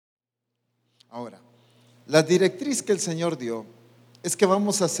Ahora, la directriz que el Señor dio es que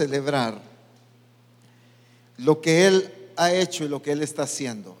vamos a celebrar lo que Él ha hecho y lo que Él está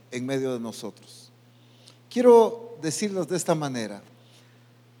haciendo en medio de nosotros. Quiero decirles de esta manera: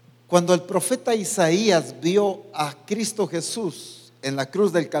 cuando el profeta Isaías vio a Cristo Jesús en la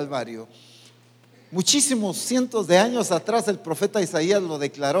cruz del Calvario, muchísimos cientos de años atrás el profeta Isaías lo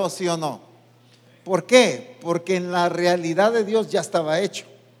declaró, ¿sí o no? ¿Por qué? Porque en la realidad de Dios ya estaba hecho.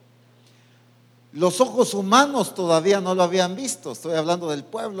 Los ojos humanos todavía no lo habían visto. Estoy hablando del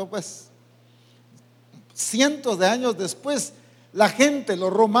pueblo, pues. Cientos de años después, la gente,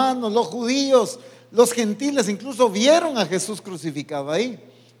 los romanos, los judíos, los gentiles incluso vieron a Jesús crucificado ahí.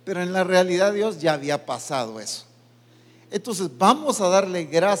 Pero en la realidad de Dios ya había pasado eso. Entonces vamos a darle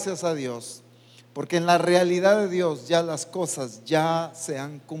gracias a Dios, porque en la realidad de Dios ya las cosas ya se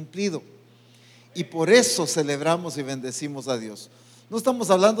han cumplido. Y por eso celebramos y bendecimos a Dios. No estamos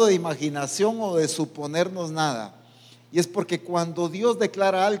hablando de imaginación o de suponernos nada. Y es porque cuando Dios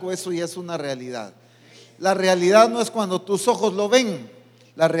declara algo, eso ya es una realidad. La realidad no es cuando tus ojos lo ven.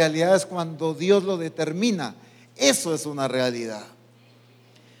 La realidad es cuando Dios lo determina. Eso es una realidad.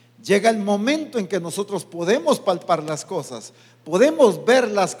 Llega el momento en que nosotros podemos palpar las cosas, podemos ver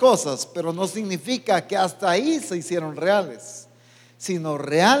las cosas, pero no significa que hasta ahí se hicieron reales, sino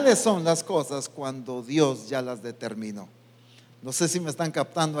reales son las cosas cuando Dios ya las determinó. No sé si me están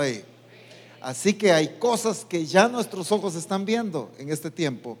captando ahí. Así que hay cosas que ya nuestros ojos están viendo en este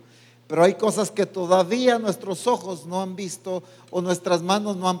tiempo, pero hay cosas que todavía nuestros ojos no han visto o nuestras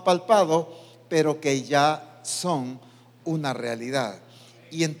manos no han palpado, pero que ya son una realidad.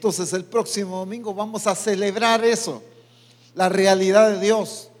 Y entonces el próximo domingo vamos a celebrar eso, la realidad de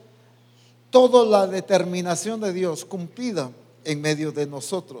Dios, toda la determinación de Dios cumplida en medio de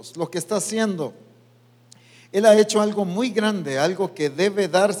nosotros, lo que está haciendo. Él ha hecho algo muy grande, algo que debe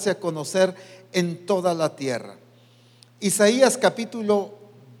darse a conocer en toda la tierra. Isaías capítulo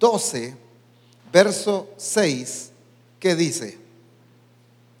 12, verso 6, ¿qué dice?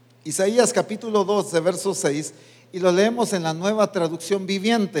 Isaías capítulo 12, verso 6, y lo leemos en la Nueva Traducción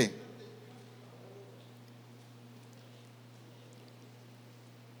Viviente.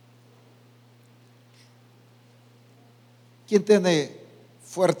 ¿Quién tiene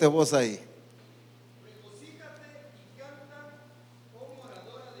fuerte voz ahí? Regocíjate y canta, oh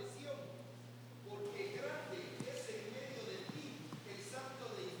moradora de Sión, porque grande es en medio de ti el Santo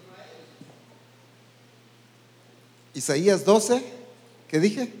de Israel. Isaías 12, ¿qué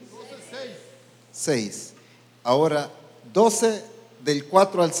dije? 12:6. 6. Ahora 12 del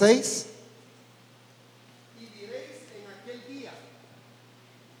 4 al 6. Y diréis en aquel día: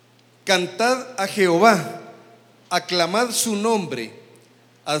 cantad a Jehová, aclamad su nombre,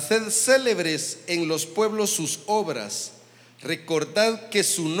 haced célebres en los pueblos sus obras, recordad que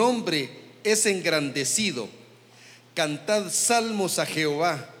su nombre es engrandecido, cantad salmos a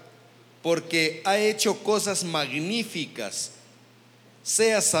Jehová, porque ha hecho cosas magníficas.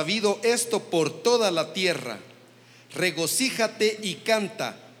 Sea sabido esto por toda la tierra. Regocíjate y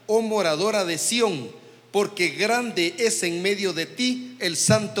canta, oh moradora de Sión, porque grande es en medio de ti el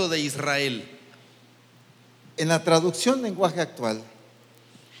Santo de Israel. En la traducción lenguaje actual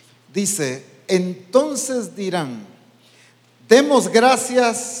dice: entonces dirán, demos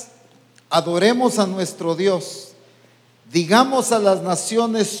gracias, adoremos a nuestro Dios, digamos a las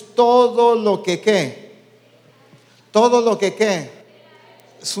naciones todo lo que ¿qué? Todo lo que ¿qué?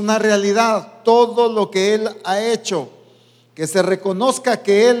 Es una realidad, todo lo que Él ha hecho, que se reconozca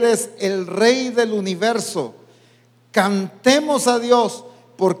que Él es el Rey del universo. Cantemos a Dios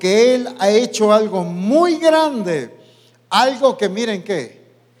porque Él ha hecho algo muy grande, algo que miren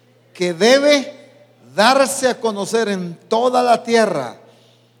que debe darse a conocer en toda la tierra.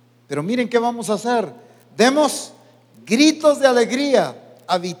 Pero miren qué vamos a hacer: demos gritos de alegría,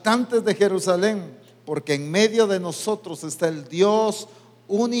 habitantes de Jerusalén, porque en medio de nosotros está el Dios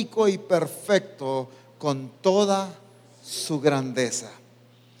único y perfecto, con toda su grandeza.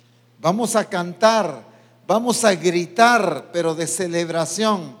 Vamos a cantar, vamos a gritar, pero de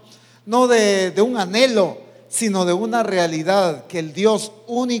celebración, no de un anhelo, sino de una realidad, que el Dios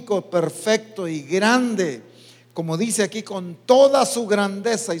único, perfecto y grande, como dice aquí, con toda su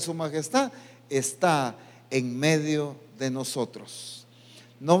grandeza y su majestad, está en medio de nosotros.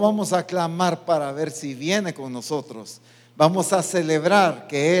 No vamos a clamar para ver si viene con nosotros. Vamos a celebrar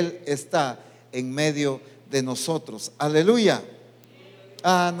que Él está en medio de nosotros. Aleluya.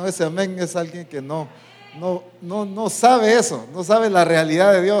 No, ese amén es alguien que no sabe eso, no sabe la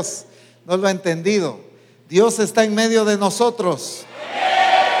realidad de Dios, no lo ha entendido. Dios está en medio de nosotros.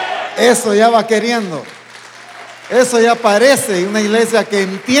 Eso ya va queriendo. Eso ya parece una iglesia que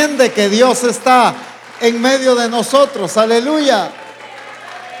entiende que Dios está en medio de nosotros. Aleluya.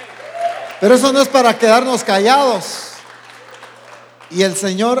 Pero eso no es para quedarnos callados. Y el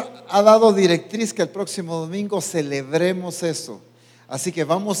Señor ha dado directriz que el próximo domingo celebremos eso. Así que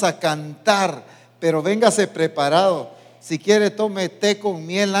vamos a cantar, pero véngase preparado. Si quiere, tome té con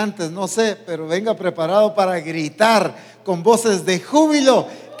miel antes, no sé, pero venga preparado para gritar con voces de júbilo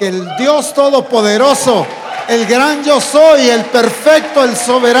que el Dios Todopoderoso, el gran yo soy, el perfecto, el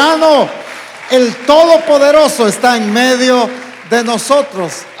soberano, el Todopoderoso está en medio de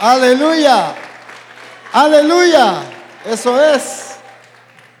nosotros. Aleluya, aleluya, eso es.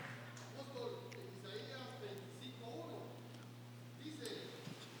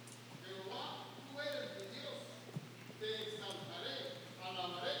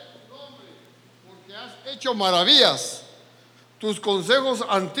 Hecho maravillas, tus consejos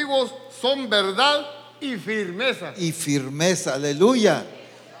antiguos son verdad y firmeza. Y firmeza, aleluya.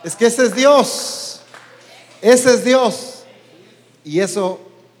 Es que ese es Dios, ese es Dios. Y eso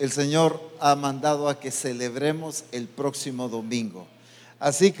el Señor ha mandado a que celebremos el próximo domingo.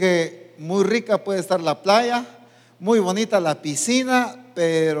 Así que muy rica puede estar la playa, muy bonita la piscina,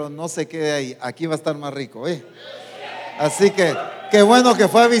 pero no se quede ahí, aquí va a estar más rico, ¿eh? Así que qué bueno que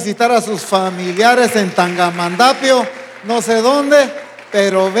fue a visitar a sus familiares en Tangamandapio, no sé dónde,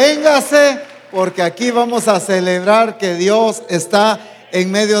 pero véngase porque aquí vamos a celebrar que Dios está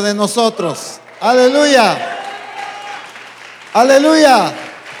en medio de nosotros. Aleluya, aleluya.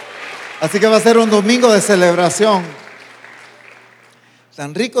 Así que va a ser un domingo de celebración.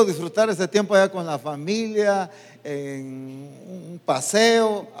 Tan rico disfrutar ese tiempo allá con la familia, en un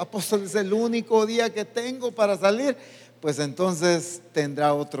paseo. Apóstol, es el único día que tengo para salir. Pues entonces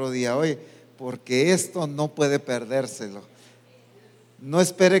tendrá otro día. Oye, porque esto no puede perdérselo. No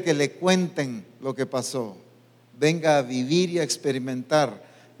espere que le cuenten lo que pasó. Venga a vivir y a experimentar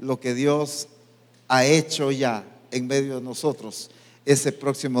lo que Dios ha hecho ya en medio de nosotros ese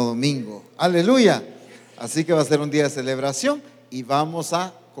próximo domingo. Aleluya. Así que va a ser un día de celebración y vamos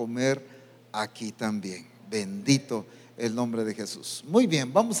a comer aquí también. Bendito el nombre de Jesús. Muy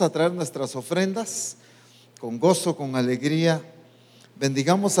bien, vamos a traer nuestras ofrendas con gozo, con alegría.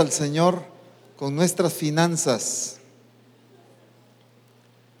 Bendigamos al Señor con nuestras finanzas.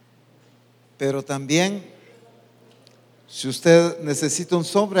 Pero también, si usted necesita un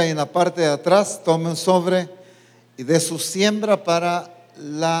sobre, ahí en la parte de atrás, tome un sobre y dé su siembra para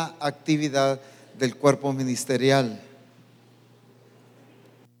la actividad del cuerpo ministerial.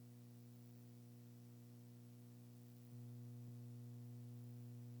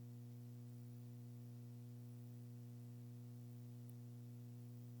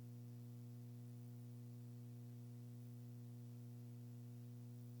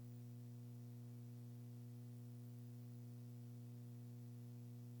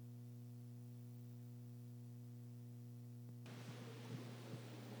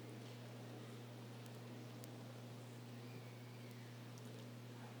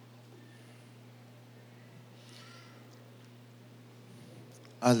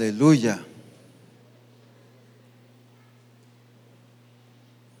 Aleluya.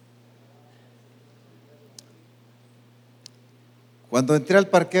 Cuando entré al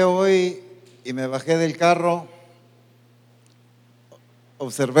parqueo hoy y me bajé del carro,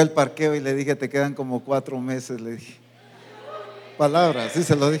 observé el parqueo y le dije, te quedan como 4 meses, le dije. Palabras, sí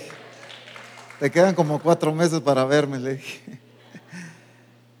se lo dije. Te quedan como 4 meses para verme, le dije.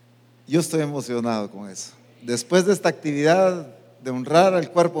 Yo estoy emocionado con eso. Después de esta actividad de honrar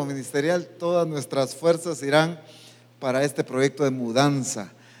al cuerpo ministerial, todas nuestras fuerzas irán para este proyecto de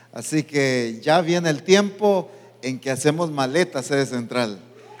mudanza. Así que ya viene el tiempo en que hacemos maleta sede central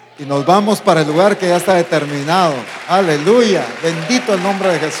y nos vamos para el lugar que ya está determinado. Aleluya, bendito el nombre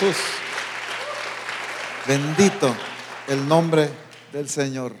de Jesús. Bendito el nombre del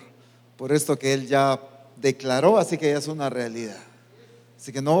Señor por esto que Él ya declaró, así que ya es una realidad.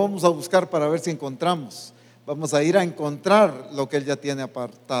 Así que no vamos a buscar para ver si encontramos, vamos a ir a encontrar lo que Él ya tiene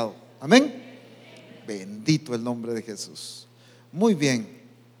apartado. Amén. Bendito el nombre de Jesús. Muy bien.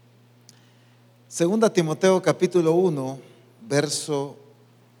 Segunda Timoteo capítulo 1, verso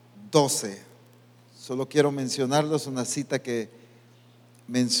 12. Solo quiero mencionarles una cita que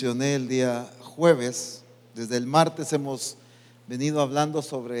mencioné el día jueves. Desde el martes hemos venido hablando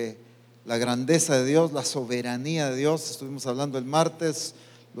sobre la grandeza de Dios, la soberanía de Dios. Estuvimos hablando el martes,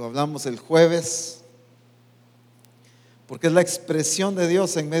 lo hablamos el jueves, porque es la expresión de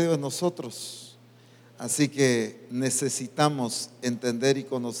Dios en medio de nosotros. Así que necesitamos entender y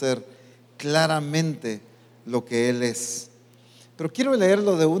conocer claramente lo que Él es. Pero quiero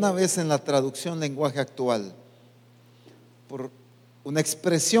leerlo de una vez en la traducción lenguaje actual. por una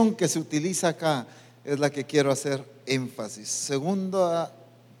expresión que se utiliza acá, es la que quiero hacer énfasis. Segunda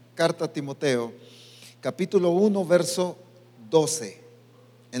carta a Timoteo, capítulo 1, verso 12,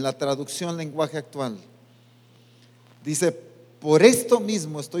 en la traducción lenguaje actual. Dice: por esto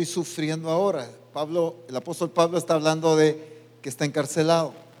mismo estoy sufriendo ahora. El apóstol Pablo está hablando de que está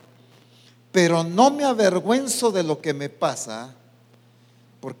encarcelado. Pero no me avergüenzo de lo que me pasa,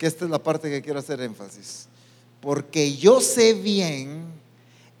 porque esta es la parte que quiero hacer énfasis. Porque yo sé bien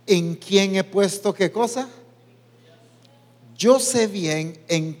en quién he puesto, ¿qué cosa? Yo sé bien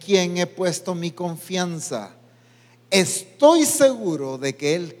en quién he puesto mi confianza. Estoy seguro de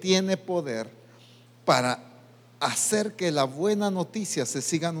que Él tiene poder para hacer que la buena noticia se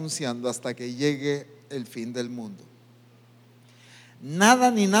siga anunciando hasta que llegue el fin del mundo.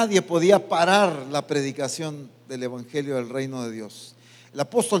 Nada ni nadie podía parar la predicación del Evangelio del Reino de Dios. El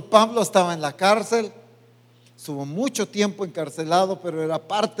apóstol Pablo estaba en la cárcel, estuvo mucho tiempo encarcelado, pero era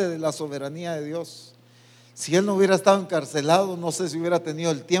parte de la soberanía de Dios. Si él no hubiera estado encarcelado, no sé si hubiera tenido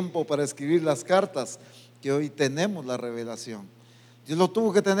el tiempo para escribir las cartas que hoy tenemos la revelación. Dios lo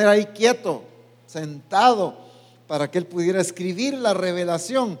tuvo que tener ahí quieto, sentado, para que él pudiera escribir la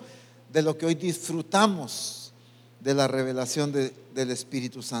revelación de lo que hoy disfrutamos, de la revelación del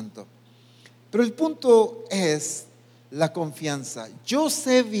Espíritu Santo. Pero el punto es la confianza. Yo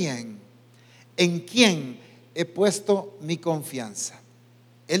sé bien en quién he puesto mi confianza.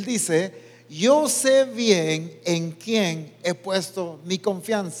 Él dice: yo sé bien en quién he puesto mi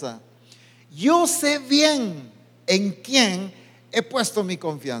confianza. Yo sé bien en quién he puesto mi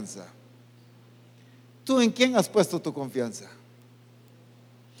confianza. ¿Tú en quién has puesto tu confianza?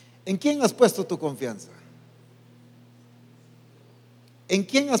 ¿En quién has puesto tu confianza? ¿En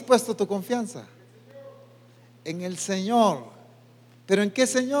quién has puesto tu confianza? En el Señor. ¿Pero en qué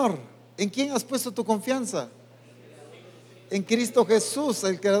Señor? ¿En quién has puesto tu confianza? En Cristo Jesús,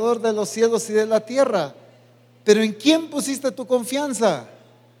 el creador de los cielos y de la tierra. ¿Pero en quién pusiste tu confianza?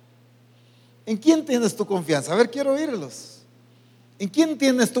 ¿En quién tienes tu confianza? A ver, quiero oírlos. ¿En quién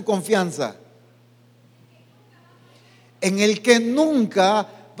tienes tu confianza? En el que nunca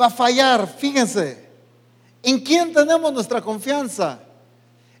va a fallar. Fíjense, ¿en quién tenemos nuestra confianza?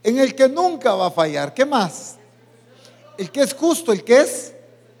 En el que nunca va a fallar. ¿Qué más? El que es justo, el que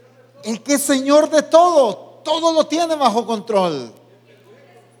es Señor de todo, todo lo tiene bajo control.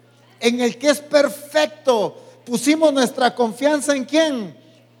 En el que es perfecto. Pusimos nuestra confianza ¿en quién?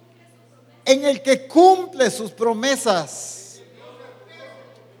 En el que cumple sus promesas.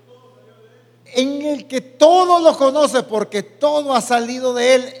 En el que todo lo conoce, porque todo ha salido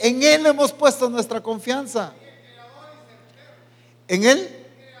de Él. En Él hemos puesto nuestra confianza. En Él.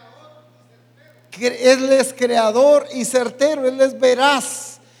 Él es creador y certero. Él es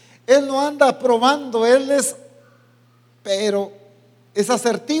veraz. Él no anda probando. Pero es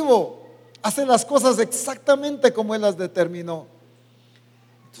asertivo. Hace las cosas exactamente como Él las determinó.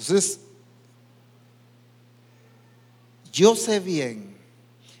 Entonces, yo sé bien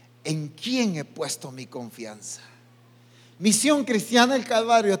en quién he puesto mi confianza. Misión Cristiana El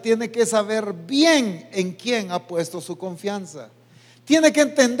Calvario tiene que saber bien en quién ha puesto su confianza. Tiene que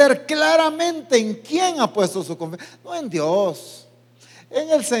entender claramente en quién ha puesto su confianza. No en Dios, en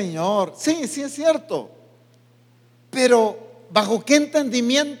el Señor. Sí, sí es cierto. Pero ¿bajo qué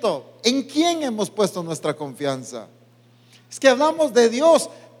entendimiento? ¿En quién hemos puesto nuestra confianza? Es que hablamos de Dios,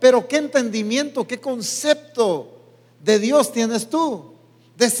 pero ¿qué entendimiento, qué concepto de Dios tienes tú?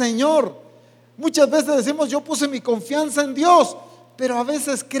 De Señor. Muchas veces decimos: yo puse mi confianza en Dios, pero a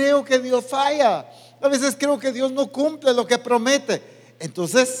veces creo que Dios falla. A veces creo que Dios no cumple lo que promete.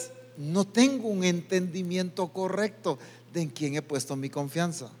 Entonces no tengo un entendimiento correcto de en quién he puesto mi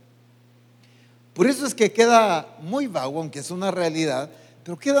confianza. Por eso es que queda muy vago, aunque es una realidad,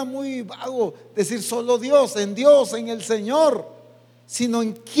 pero queda muy vago decir solo Dios, en el Señor, sino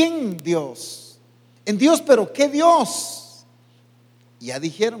en quién Dios. En Dios, pero ¿qué Dios? Ya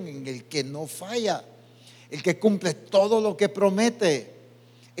dijeron: en el que no falla, el que cumple todo lo que promete,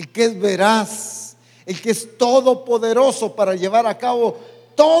 el que es veraz, el que es todopoderoso para llevar a cabo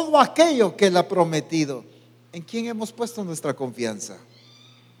todo aquello que Él ha prometido. ¿En quién hemos puesto nuestra confianza?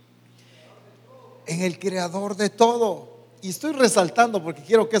 En el creador de todo. Y estoy resaltando porque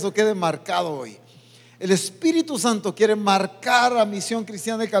quiero que eso quede marcado hoy. El Espíritu Santo quiere marcar a Misión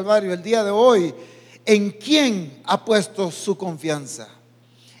Cristiana del Calvario el día de hoy. ¿En quién ha puesto su confianza?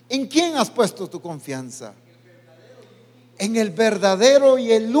 ¿En quién has puesto tu confianza? En el verdadero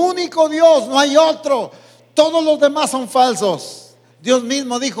y el único Dios, no hay otro. Todos los demás son falsos. Dios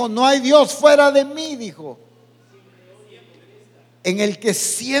mismo dijo: no hay Dios fuera de mí, dijo. En el que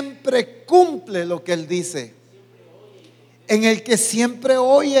siempre cumple lo que Él dice. en el que siempre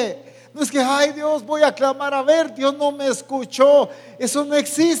oye. No es que, ay Dios, voy a clamar, a ver, Dios no me escuchó. Eso no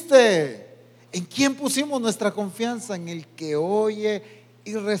existe. ¿En quién pusimos nuestra confianza? En el que oye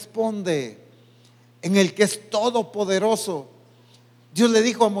y responde, en el que es todopoderoso. Dios le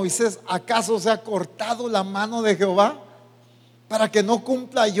dijo a Moisés: ¿acaso se ha cortado la mano de Jehová para que no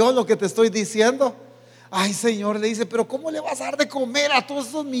cumpla yo lo que te estoy diciendo? Ay Señor, le dice, pero ¿cómo le vas a dar de comer a todos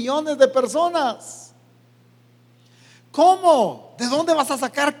esos millones de personas? ¿Cómo? ¿De dónde vas a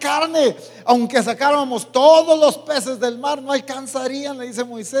sacar carne? Aunque sacáramos todos los peces del mar, no alcanzarían, le dice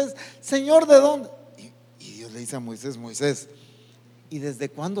Moisés. Señor, ¿de dónde? Y Dios le dice a Moisés: Moisés, ¿y desde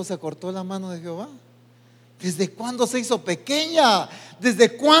cuándo se cortó la mano de Jehová? ¿Desde cuándo se hizo pequeña?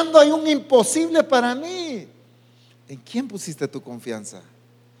 ¿Desde cuándo hay un imposible para mí? ¿En quién pusiste tu confianza?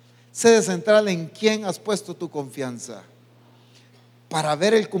 Sé central en quién has puesto tu confianza para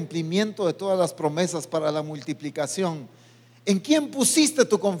ver el cumplimiento de todas las promesas, para la multiplicación. ¿En quién pusiste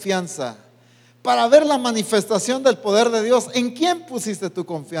tu confianza para ver la manifestación del poder de Dios? ¿En quién pusiste tu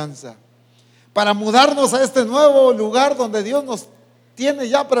confianza para mudarnos a este nuevo lugar donde Dios nos tiene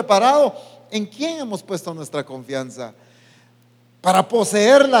ya preparado? ¿En quién hemos puesto nuestra confianza para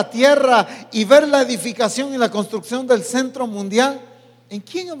poseer la tierra y ver la edificación y la construcción del centro mundial? ¿En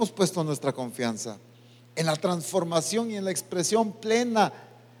quién hemos puesto nuestra confianza? En la transformación y en la expresión plena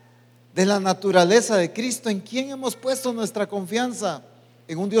de la naturaleza de Cristo. ¿En quién hemos puesto nuestra confianza?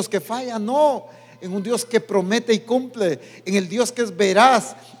 ¿En un Dios que falla? No. En un Dios que promete y cumple. En el Dios que es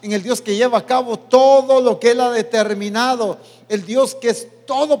veraz. En el Dios que lleva a cabo todo lo que Él ha determinado. El Dios que es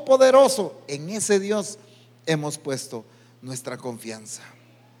todopoderoso. En ese Dios hemos puesto nuestra confianza.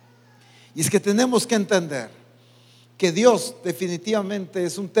 Y es que tenemos que entender que Dios definitivamente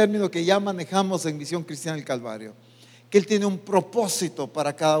es un término que ya manejamos en Misión Cristiana del Calvario, que Él tiene un propósito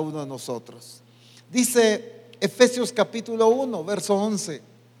para cada uno de nosotros. Dice Efesios capítulo 1, verso 11.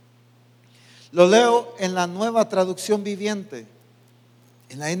 Lo leo en la Nueva Traducción Viviente,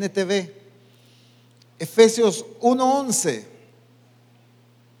 en la NTV. Efesios 1:11.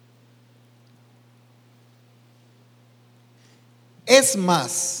 Es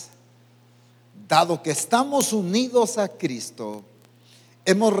más, dado que estamos unidos a Cristo,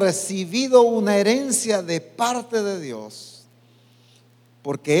 hemos recibido una herencia de parte de Dios,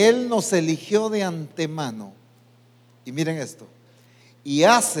 porque Él nos eligió de antemano. Y miren esto: y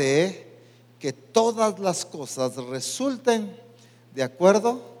hace que todas las cosas resulten de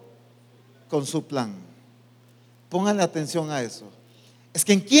acuerdo con su plan. Pónganle atención a eso. Es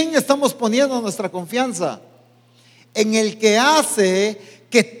que ¿en quién estamos poniendo nuestra confianza? En el que hace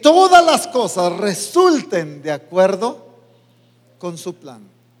que todas las cosas resulten de acuerdo con su plan.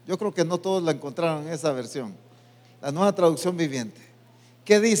 Yo creo que no todos la encontraron en esa versión, la Nueva Traducción Viviente.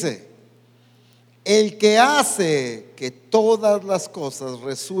 ¿Qué dice? El que hace que todas las cosas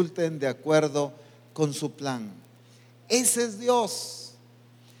resulten de acuerdo con su plan. Ese es Dios.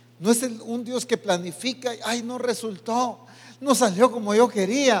 No es un Dios que planifica, ay, no resultó, no salió como yo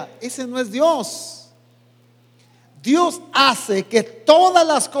quería. Ese no es Dios. Dios hace que todas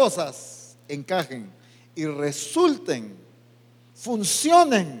las cosas encajen y resulten,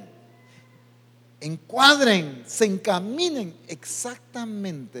 funcionen, encuadren, se encaminen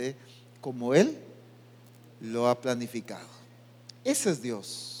exactamente como Él lo ha planificado. Ese es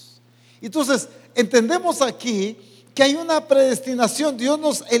Dios. Entonces, entendemos aquí que hay una predestinación. Dios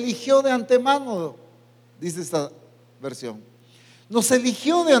nos eligió de antemano, dice esta versión. Nos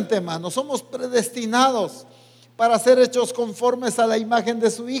eligió de antemano, somos predestinados para ser hechos conformes a la imagen de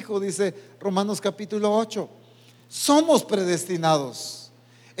su Hijo, dice Romanos capítulo 8. Somos predestinados.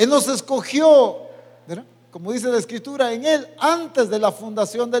 Él nos escogió, ¿verdad? Como dice la Escritura, en Él antes de la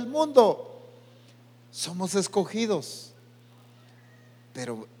fundación del mundo. Somos escogidos.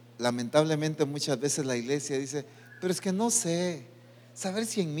 Pero lamentablemente muchas veces la iglesia dice: pero es que no sé, saber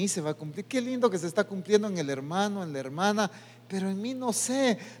si en mí se va a cumplir. Qué lindo que se está cumpliendo en el hermano, en la hermana, pero en mí no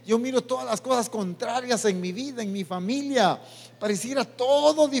sé. Yo miro todas las cosas contrarias en mi vida, en mi familia. Pareciera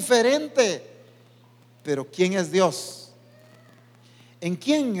todo diferente. Pero ¿quién es Dios? ¿En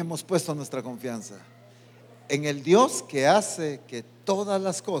quién hemos puesto nuestra confianza? En el Dios que hace que todas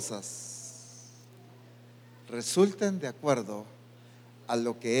las cosas resulten de acuerdo a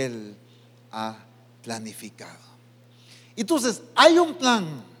lo que Él ha planificado. Entonces, hay un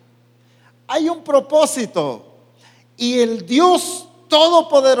plan, hay un propósito, y el Dios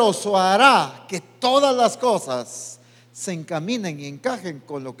Todopoderoso hará que todas las cosas se encaminen y encajen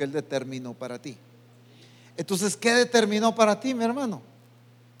con lo que Él determinó para ti. Entonces, ¿qué determinó para ti, mi hermano?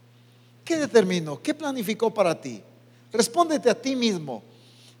 ¿Qué determinó? ¿Qué planificó para ti? Respóndete a ti mismo.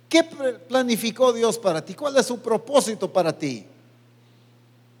 ¿Qué planificó Dios para ti? ¿Cuál es su propósito para ti?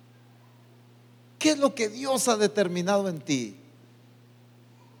 ¿Qué es lo que Dios ha determinado en ti?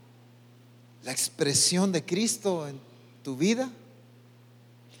 La expresión de Cristo en tu vida,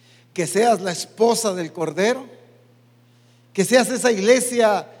 que seas la esposa del Cordero, que seas esa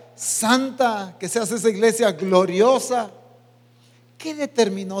iglesia santa, que seas esa iglesia gloriosa. ¿Qué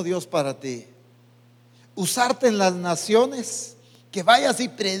determinó Dios para ti? Usarte en las naciones, que vayas y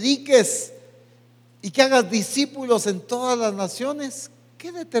prediques y que hagas discípulos en todas las naciones.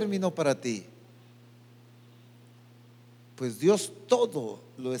 ¿Qué determinó para ti? Pues Dios todo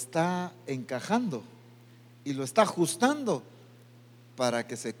lo está encajando y lo está ajustando para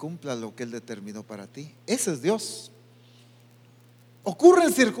que se cumpla lo que Él determinó para ti. Ese es Dios.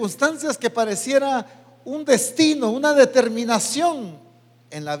 Ocurren circunstancias que pareciera un destino, una determinación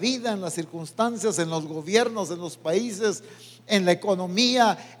en la vida, en las circunstancias, en los gobiernos, en los países, en la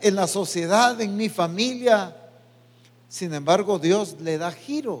economía, en la sociedad, en mi familia. Sin embargo, Dios le da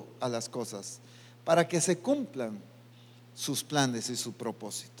giro a las cosas para que se cumplan sus planes y su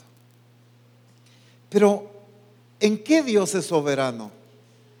propósito. Pero ¿en qué Dios es soberano?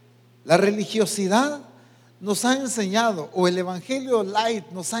 La religiosidad nos ha enseñado, o el evangelio light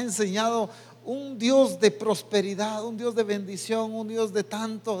nos ha enseñado, un Dios de prosperidad, un Dios de bendición, un Dios de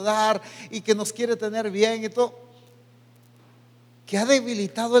tanto dar y que nos quiere tener bien y todo, que ha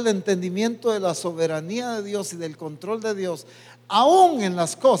debilitado el entendimiento de la soberanía de Dios y del control de Dios, aún en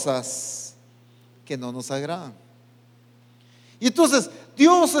las cosas que no nos agradan. Y entonces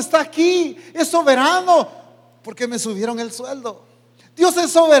Dios está aquí, es soberano porque me subieron el sueldo. Dios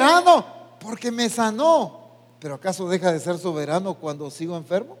es soberano porque me sanó. Pero ¿acaso deja de ser soberano cuando sigo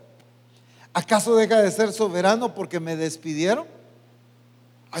enfermo? ¿Acaso deja de ser soberano porque me despidieron?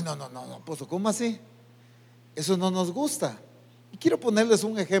 Ay, no, pues ¿cómo así? Eso no nos gusta. Y quiero ponerles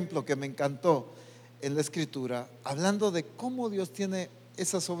un ejemplo que me encantó en la Escritura, hablando de cómo Dios tiene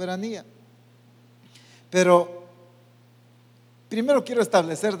esa soberanía. Pero primero quiero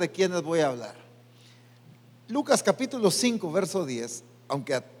establecer de quiénes voy a hablar. Lucas capítulo 5, verso 10,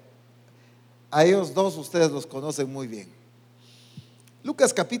 aunque a ellos dos ustedes los conocen muy bien.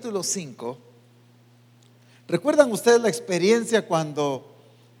 Lucas capítulo 5. ¿Recuerdan ustedes la experiencia cuando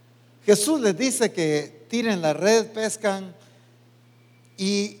Jesús les dice que tiren la red, pescan,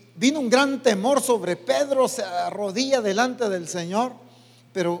 y vino un gran temor sobre Pedro, se arrodilla delante del Señor,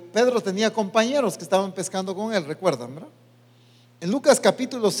 pero Pedro tenía compañeros que estaban pescando con él, recuerdan, ¿verdad? En Lucas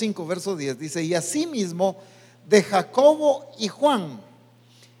capítulo 5, verso 10 dice: y asimismo de Jacobo y Juan,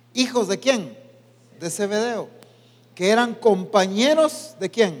 hijos de quién? De Zebedeo, que eran compañeros de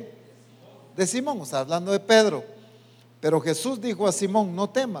quién? De Simón, o sea, hablando de Pedro. Pero Jesús dijo a Simón: no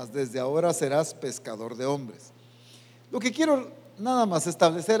temas, desde ahora serás pescador de hombres. Lo que quiero nada más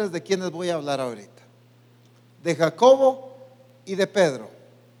establecer es de quiénes voy a hablar ahorita: de Jacobo y de Pedro.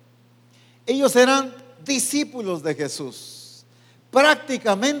 Ellos eran discípulos de Jesús,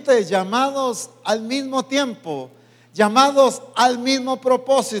 prácticamente llamados al mismo tiempo, llamados al mismo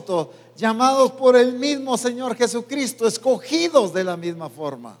propósito, llamados por el mismo Señor Jesucristo, escogidos de la misma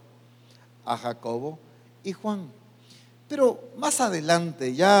forma, a Jacobo y Juan. Pero más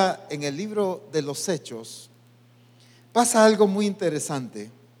adelante, ya en el libro de los Hechos, pasa algo muy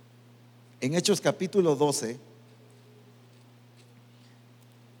interesante. En Hechos capítulo 12,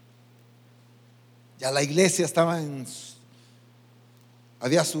 ya la iglesia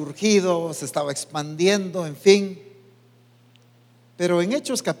había surgido, se estaba expandiendo, en fin. Pero en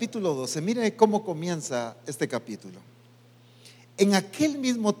Hechos capítulo 12, mire cómo comienza este capítulo. En aquel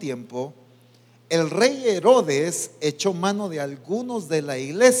mismo tiempo, el rey Herodes echó mano de algunos de la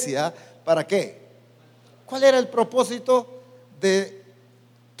iglesia. ¿Para qué? ¿Cuál era el propósito de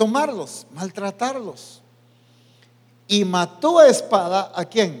tomarlos, maltratarlos? Y mató a espada ¿a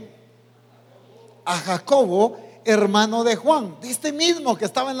quién? A Jacobo, hermano de Juan, de este mismo que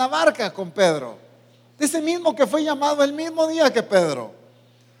estaba en la barca con Pedro, de ese mismo que fue llamado el mismo día que Pedro.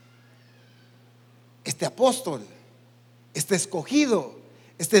 Este apóstol, este escogido,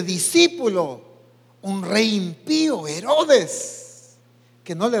 este discípulo, un rey impío, Herodes,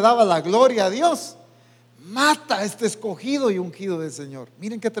 que no le daba la gloria a Dios, mata a este escogido y ungido del Señor.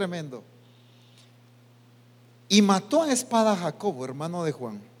 Miren qué tremendo. Y mató a espada a Jacobo, hermano de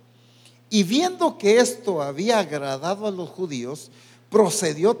Juan. Y viendo que esto había agradado a los judíos,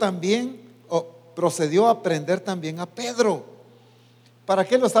 procedió a prender también a Pedro. ¿Para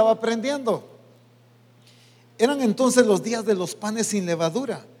qué lo estaba prendiendo? Eran entonces los días de los panes sin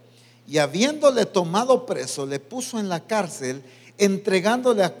levadura, y habiéndole tomado preso, le puso en la cárcel,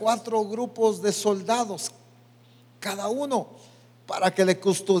 entregándole a 4 grupos de soldados, cada uno para que le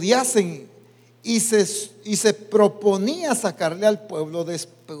custodiasen, y se proponía sacarle al pueblo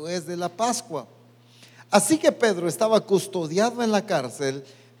después de la Pascua. Así que Pedro estaba custodiado en la cárcel,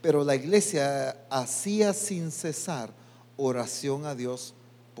 pero la iglesia hacía sin cesar oración a Dios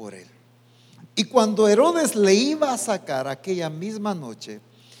por él. Y cuando Herodes le iba a sacar aquella misma noche,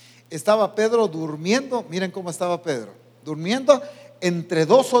 estaba Pedro durmiendo. Miren cómo estaba Pedro, durmiendo entre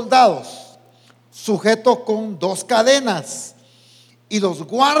dos soldados, sujeto con dos cadenas, y los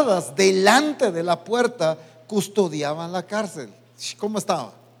guardas delante de la puerta custodiaban la cárcel. ¿Cómo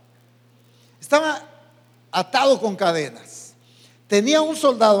estaba? Estaba atado con cadenas. Tenía un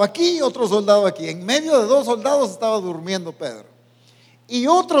soldado aquí y otro soldado aquí. En medio de dos soldados estaba durmiendo Pedro, y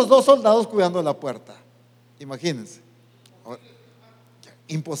otros dos soldados cuidando la puerta. Imagínense,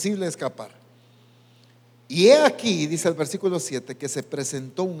 imposible escapar. Y he aquí, dice el versículo 7, que se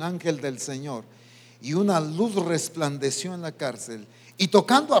presentó un ángel del Señor, y una luz resplandeció en la cárcel, y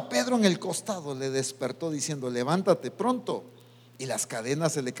tocando a Pedro en el costado le despertó diciendo: levántate pronto. Y las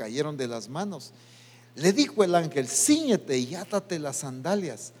cadenas se le cayeron de las manos. Le dijo el ángel: cíñete y átate las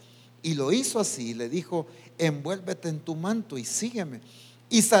sandalias. Y lo hizo así. Le dijo: envuélvete en tu manto y sígueme.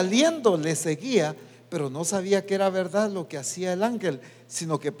 Y saliendo le seguía, pero no sabía que era verdad lo que hacía el ángel,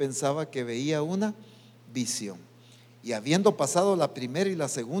 sino que pensaba que veía una visión. Y habiendo pasado la primera y la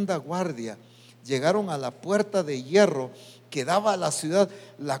segunda guardia, llegaron a la puerta de hierro que daba a la ciudad,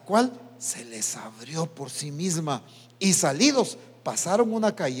 la cual se les abrió por sí misma, y salidos pasaron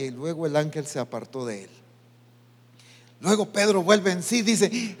una calle, y luego el ángel se apartó de él. Luego Pedro vuelve en sí,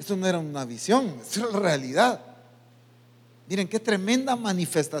 dice: esto no era una visión, esto era realidad. Miren qué tremenda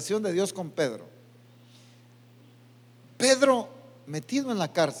manifestación de Dios con Pedro. Pedro, metido en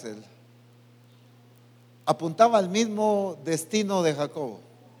la cárcel, apuntaba al mismo destino de Jacobo,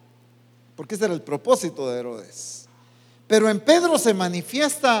 porque ese era el propósito de Herodes. Pero en Pedro se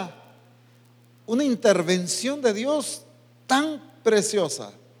manifiesta una intervención de Dios tan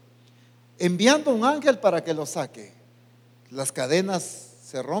preciosa, enviando un ángel para que lo saque. Las cadenas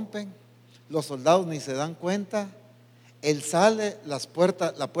se rompen, los soldados ni se dan cuenta. Él sale, la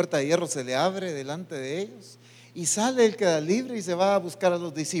puerta de hierro se le abre delante de ellos, y sale, él queda libre y se va a buscar a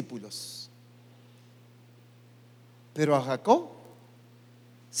los discípulos. Pero a Jacob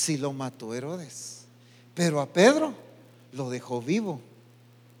sí lo mató Herodes, pero a Pedro lo dejó vivo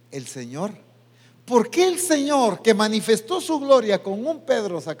el Señor. ¿Por qué el Señor, que manifestó su gloria con un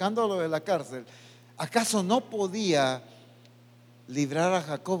Pedro sacándolo de la cárcel, acaso no podía librar a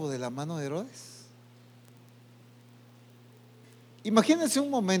Jacobo de la mano de Herodes? Imagínense un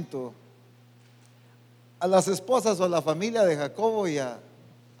momento a las esposas o a la familia de Jacobo y a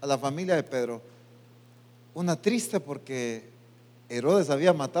la familia de Pedro, una triste porque Herodes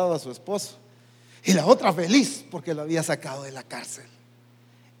había matado a su esposo, y la otra feliz porque lo había sacado de la cárcel.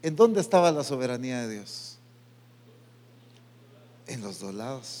 ¿En dónde estaba la soberanía de Dios? En los dos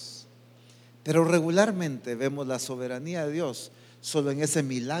lados. Pero regularmente vemos la soberanía de Dios solo en ese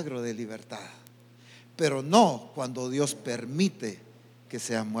milagro de libertad, pero no cuando Dios permite que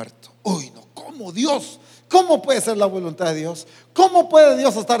sea muerto. Uy, no, ¿cómo Dios? ¿Cómo puede ser la voluntad de Dios? ¿Cómo puede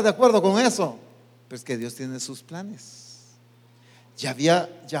Dios estar de acuerdo con eso? Pues que Dios tiene sus planes. Ya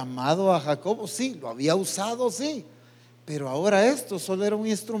había llamado a Jacobo, sí, lo había usado, sí, pero ahora esto solo era un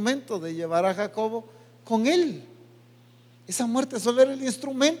instrumento de llevar a Jacobo con él. Esa muerte solo era el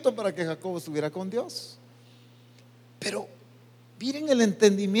instrumento para que Jacobo estuviera con Dios. Pero miren el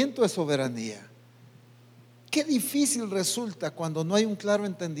entendimiento de soberanía. Qué difícil resulta cuando no hay un claro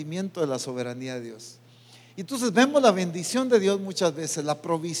entendimiento de la soberanía de Dios. Y entonces vemos la bendición de Dios muchas veces, la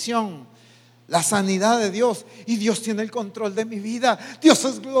provisión, la sanidad de Dios, y Dios tiene el control de mi vida. Dios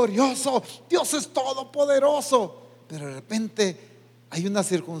es glorioso, Dios es todopoderoso. Pero de repente hay una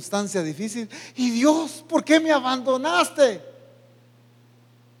circunstancia difícil, y Dios, ¿por qué me abandonaste?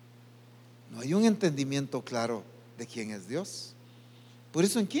 No hay un entendimiento claro de quién es Dios. Por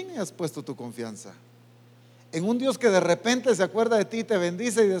eso, ¿en quién has puesto tu confianza? ¿En un Dios que de repente se acuerda de ti, te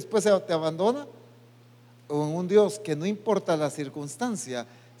bendice y después te abandona? ¿O en un Dios que no importa la circunstancia,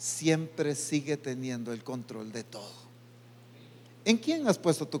 siempre sigue teniendo el control de todo? ¿En quién has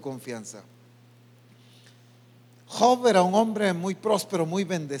puesto tu confianza? Job era un hombre muy próspero, muy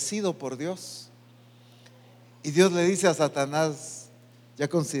bendecido por Dios. Y Dios le dice a Satanás: ¿ya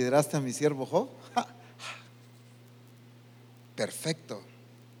consideraste a mi siervo Job? Perfecto.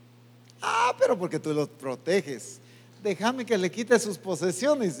 Pero porque tú lo proteges. Déjame que le quite sus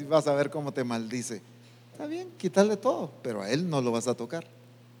posesiones y vas a ver cómo te maldice. Está bien, quítale todo, pero a él no lo vas a tocar.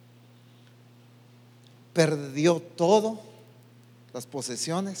 Perdió todo, las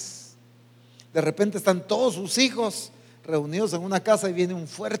posesiones. De repente están todos sus hijos reunidos en una casa y viene un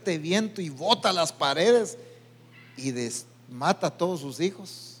fuerte viento y bota las paredes y mata a todos sus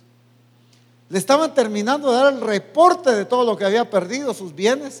hijos. Le estaban terminando de dar el reporte de todo lo que había perdido, sus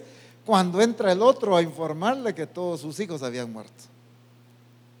bienes, cuando entra el otro a informarle que todos sus hijos habían muerto.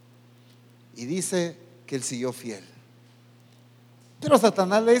 Y dice que él siguió fiel. Pero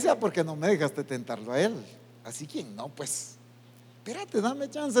Satanás le dice: ¿por qué no me dejaste tentarlo a él? Así que no, pues, espérate, dame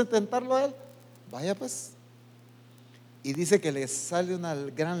chance de tentarlo a él. Vaya pues. Y dice que le sale una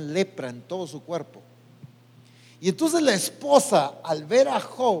gran lepra en todo su cuerpo. Y entonces la esposa, al ver a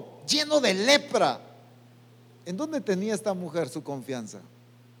Job lleno de lepra, ¿en dónde tenía esta mujer su confianza?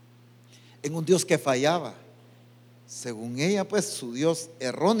 En un Dios que fallaba, según ella, pues, su Dios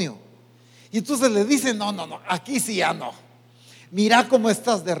erróneo. Y entonces le dice: no, aquí sí ya no. Mira cómo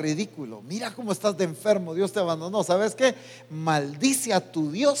estás de ridículo, mira cómo estás de enfermo, Dios te abandonó. ¿Sabes qué? Maldice a tu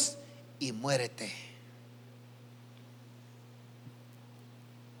Dios y muérete.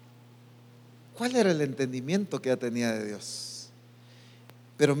 ¿Cuál era el entendimiento que ella tenía de Dios?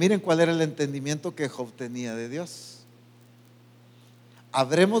 Pero miren cuál era el entendimiento que Job tenía de Dios.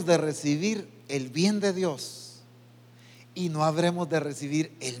 Habremos de recibir el bien de Dios y no habremos de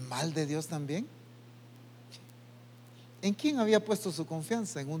recibir el mal de Dios también. ¿En quién había puesto su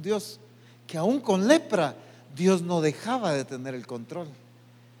confianza? En un Dios que aún con lepra Dios no dejaba de tener el control.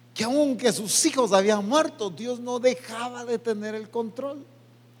 Que aún que sus hijos habían muerto, Dios no dejaba de tener el control.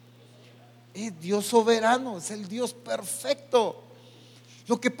 Es Dios soberano, es el Dios perfecto.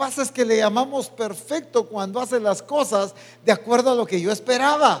 Lo que pasa es que le llamamos perfecto cuando hace las cosas de acuerdo a lo que yo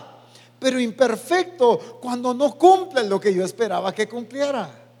esperaba, pero imperfecto cuando no cumple lo que yo esperaba que cumpliera.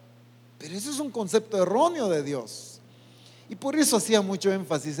 Pero ese es un concepto erróneo de Dios. Y por eso hacía mucho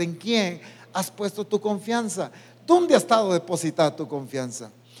énfasis en quién has puesto tu confianza. ¿Dónde ha estado depositada tu confianza?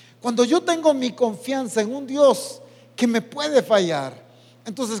 Cuando yo tengo mi confianza en un Dios que me puede fallar,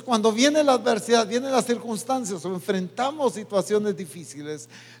 entonces cuando viene la adversidad, vienen las circunstancias o enfrentamos situaciones difíciles,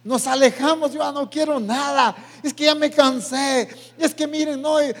 nos alejamos. Yo no quiero nada, es que ya me cansé, es que miren,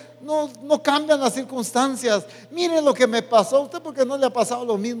 no cambian las circunstancias, miren lo que me pasó a usted, porque no le ha pasado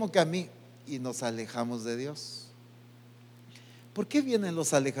lo mismo que a mí. Y nos alejamos de Dios. ¿Por qué vienen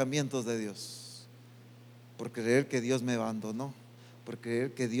los alejamientos de Dios? Por creer que Dios me abandonó, por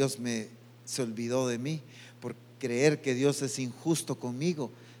creer que Dios se olvidó de mí, por creer que Dios es injusto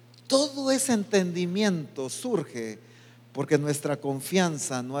conmigo. Todo ese entendimiento surge porque nuestra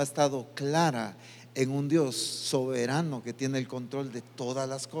confianza no ha estado clara en un Dios soberano que tiene el control de todas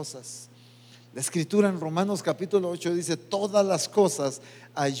las cosas. La escritura en Romanos capítulo 8 dice: todas las cosas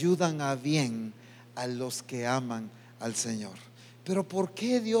ayudan a bien a los que aman al Señor. Pero ¿por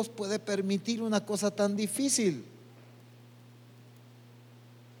qué Dios puede permitir una cosa tan difícil?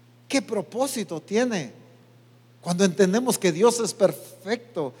 ¿Qué propósito tiene? Cuando entendemos que Dios es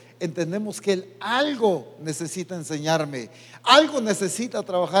perfecto, entendemos que Él algo necesita enseñarme, algo necesita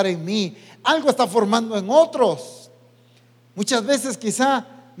trabajar en mí, algo está formando en otros. Muchas veces quizá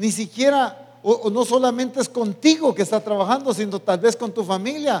ni siquiera o no solamente es contigo que está trabajando, sino tal vez con tu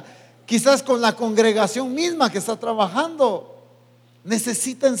familia, quizás con la congregación misma que está trabajando.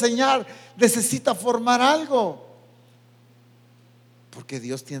 Necesita enseñar, necesita formar algo, porque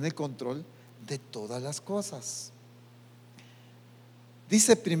Dios tiene control de todas las cosas.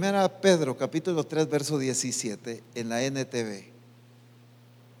 Dice 1 Pedro capítulo 3 verso 17 en la NTV: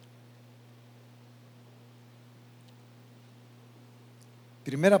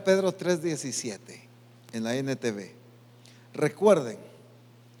 Primera Pedro 3:17 en la NTV: recuerden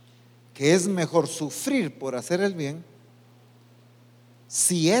que es mejor sufrir por hacer el bien,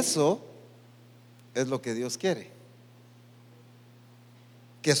 si eso es lo que Dios quiere,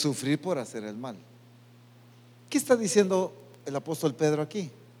 que sufrir por hacer el mal. ¿Qué está diciendo el apóstol Pedro aquí?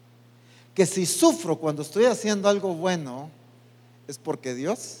 Que si sufro cuando estoy haciendo algo bueno, es porque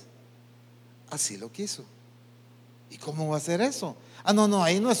Dios así lo quiso. ¿Y cómo va a ser eso? No,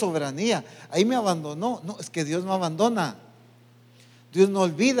 ahí no es soberanía, ahí me abandonó. No, es que Dios no abandona, Dios no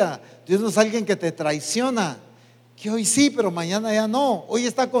olvida, Dios no es alguien que te traiciona, que hoy sí, pero mañana ya no. Hoy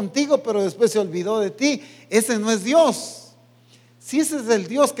está contigo, pero después se olvidó de ti. Ese no es Dios. Si ese es el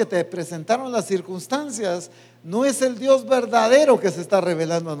Dios que te presentaron las circunstancias, no es el Dios verdadero que se está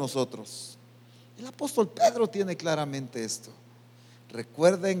revelando a nosotros. El apóstol Pedro tiene claramente esto.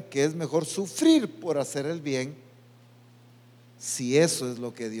 Recuerden que es mejor sufrir por hacer el bien, si eso es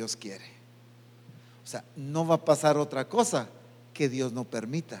lo que Dios quiere. O sea, no va a pasar otra cosa que Dios no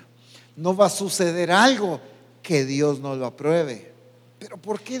permita. No va a suceder algo que Dios no lo apruebe. Pero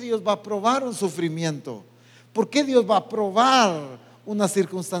 ¿por qué Dios va a aprobar un sufrimiento? ¿Por qué Dios va a aprobar una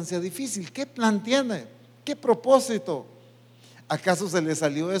circunstancia difícil? ¿Qué plan tiene? ¿Qué propósito? ¿Acaso se le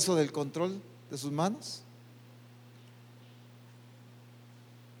salió eso del control de sus manos?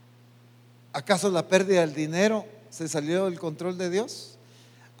 ¿Acaso la pérdida del dinero se salió del control de Dios?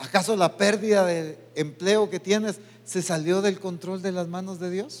 ¿Acaso la pérdida de empleo que tienes se salió del control de las manos de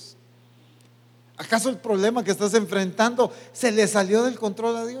Dios? ¿Acaso el problema que estás enfrentando se le salió del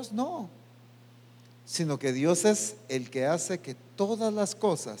control a Dios? No, sino que Dios es el que hace que todas las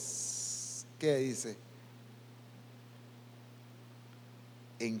cosas, ¿qué dice?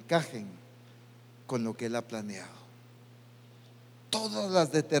 Encajen con lo que Él ha planeado. Todas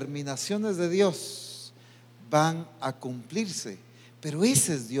las determinaciones de Dios van a cumplirse, pero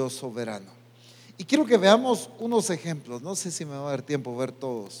ese es Dios soberano. Y quiero que veamos unos ejemplos. No sé si me va a dar tiempo ver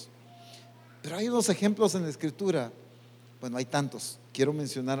todos, pero hay unos ejemplos en la Escritura. Bueno, hay tantos, quiero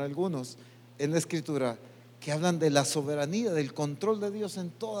mencionar algunos en la Escritura que hablan de la soberanía, del control de Dios en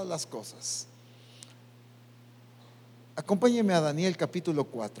todas las cosas. Acompáñeme a Daniel capítulo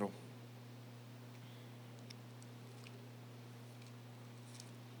 4.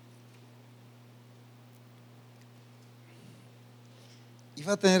 Y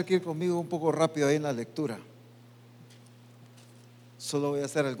va a tener que ir conmigo un poco rápido ahí en la lectura. Solo voy a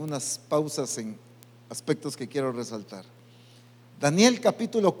hacer algunas pausas en aspectos que quiero resaltar. Daniel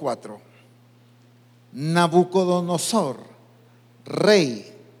capítulo 4. Nabucodonosor, rey,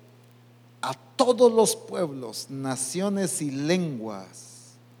 a todos los pueblos, naciones y lenguas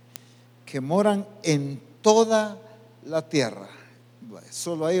que moran en toda la tierra.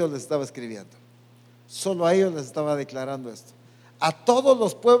 Solo a ellos les estaba escribiendo. Solo a ellos les estaba declarando esto. A todos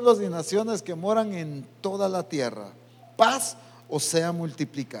los pueblos y naciones que moran en toda la tierra, paz os sea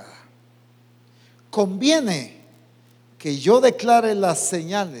multiplicada. Conviene que yo declare las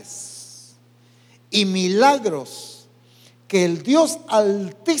señales y milagros que el Dios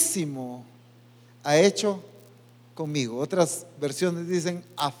Altísimo ha hecho conmigo. Otras versiones dicen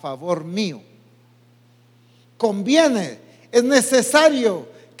a favor mío. Conviene, es necesario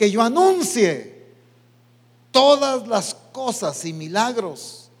que yo anuncie todas las cosas y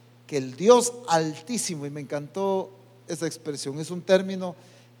milagros que el Dios Altísimo, y me encantó esa expresión, es un término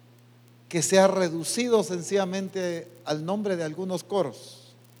que se ha reducido sencillamente al nombre de algunos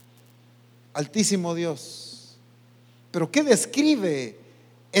coros. Altísimo Dios. Pero ¿qué describe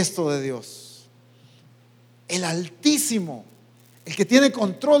esto de Dios? El Altísimo, el que tiene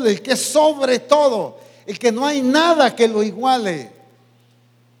control, el que es sobre todo, el que no hay nada que lo iguale,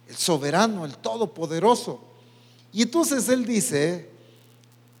 el soberano, el todopoderoso. Y entonces él dice: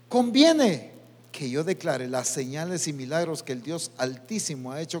 conviene que yo declare las señales y milagros que el Dios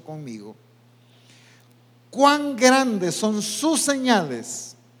Altísimo ha hecho conmigo. Cuán grandes son sus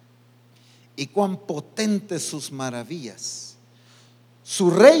señales y cuán potentes sus maravillas. Su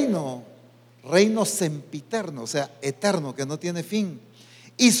reino, reino sempiterno, o sea, eterno, que no tiene fin,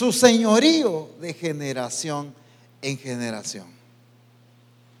 y su señorío de generación en generación.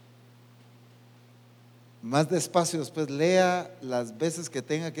 Más despacio después, lea las veces que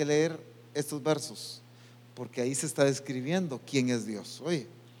tenga que leer estos versos, porque ahí se está describiendo quién es Dios. Oye,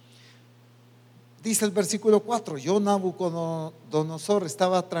 dice el versículo 4: yo, Nabucodonosor,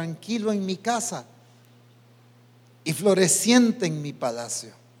 estaba tranquilo en mi casa y floreciente en mi palacio,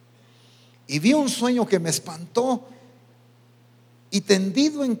 y vi un sueño que me espantó, y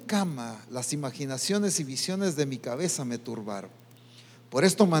tendido en cama, las imaginaciones y visiones de mi cabeza me turbaron. Por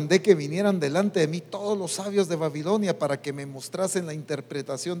esto mandé que vinieran delante de mí todos los sabios de Babilonia para que me mostrasen la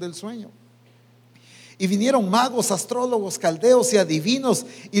interpretación del sueño. Y vinieron magos, astrólogos, caldeos y adivinos,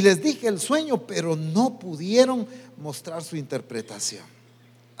 y les dije el sueño, pero no pudieron mostrar su interpretación.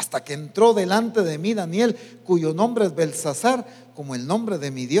 Hasta que entró delante de mí Daniel, cuyo nombre es Belsasar, como el nombre de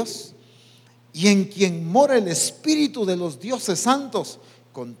mi Dios, y en quien mora el espíritu de los dioses santos.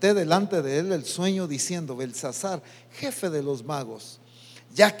 Conté delante de él el sueño, diciendo: Belsasar, jefe de los magos,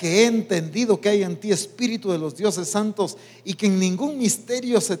 ya que he entendido que hay en ti espíritu de los dioses santos y que en ningún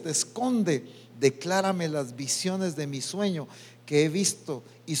misterio se te esconde, declárame las visiones de mi sueño que he visto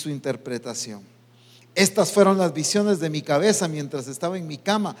y su interpretación. Estas fueron las visiones de mi cabeza mientras estaba en mi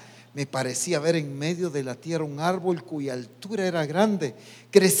cama. Me parecía ver en medio de la tierra un árbol cuya altura era grande.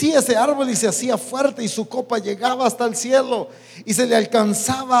 Crecía ese árbol y se hacía fuerte, y su copa llegaba hasta el cielo, y se le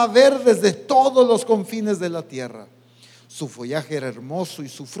alcanzaba a ver desde todos los confines de la tierra. Su follaje era hermoso y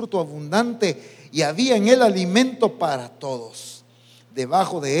su fruto abundante, y había en él alimento para todos.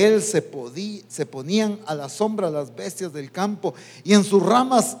 Debajo de él se ponían a la sombra las bestias del campo, y en sus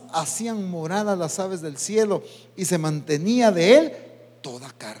ramas hacían morada las aves del cielo, y se mantenía de él toda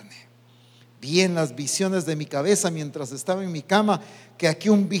carne. Vi en las visiones de mi cabeza mientras estaba en mi cama que aquí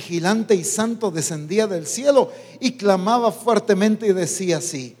un vigilante y santo descendía del cielo y clamaba fuertemente y decía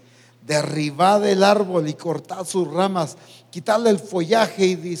así: derribad el árbol y cortad sus ramas, quitadle el follaje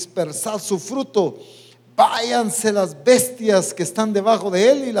y dispersad su fruto. Váyanse las bestias que están debajo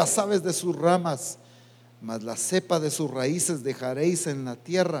de él y las aves de sus ramas, mas la cepa de sus raíces dejaréis en la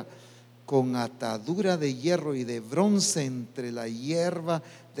tierra, con atadura de hierro y de bronce entre la hierba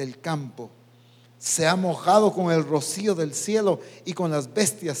del campo. Se ha mojado con el rocío del cielo y con las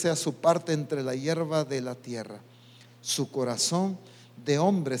bestias sea su parte entre la hierba de la tierra. Su corazón de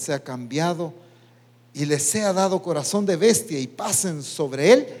hombre se ha cambiado y le sea dado corazón de bestia, y pasen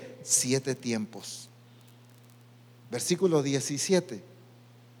sobre él 7 tiempos. Versículo 17.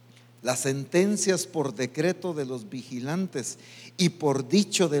 Las sentencias por decreto de los vigilantes y por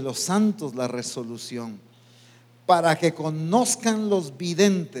dicho de los santos la resolución, para que conozcan los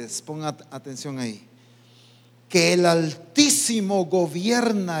videntes, ponga atención ahí, que el Altísimo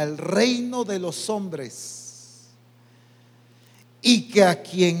gobierna el reino de los hombres, y que a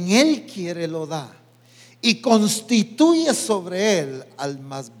quien él quiere lo da, y constituye sobre él al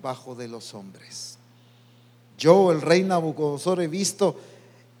más bajo de los hombres. Yo, el rey Nabucodonosor, he visto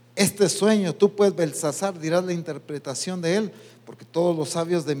este sueño. Tú pues, Belsasar, dirás la interpretación de él, porque todos los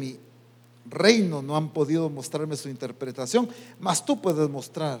sabios de mi reino no han podido mostrarme su interpretación, mas tú puedes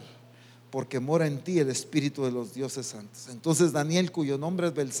mostrar, porque mora en ti el espíritu de los dioses santos. Entonces Daniel, cuyo nombre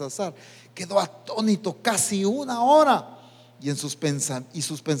es Belsasar, quedó atónito casi 1 hora, y sus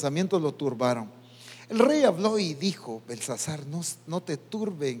pensamientos lo turbaron. El rey habló y dijo: Belsasar, no te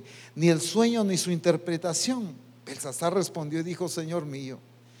turben ni el sueño ni su interpretación. Belsasar respondió y dijo: Señor mío,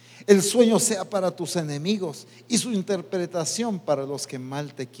 el sueño sea para tus enemigos y su interpretación para los que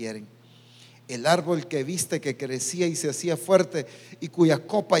mal te quieren. El árbol que viste que crecía y se hacía fuerte, y cuya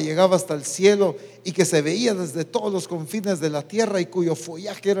copa llegaba hasta el cielo, y que se veía desde todos los confines de la tierra, y cuyo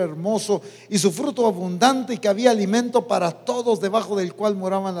follaje era hermoso y su fruto abundante, y que había alimento para todos, debajo del cual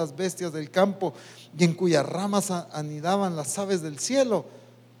moraban las bestias del campo, y en cuyas ramas anidaban las aves del cielo.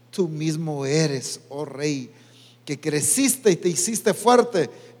 Tú mismo eres, oh rey, que creciste y te hiciste fuerte,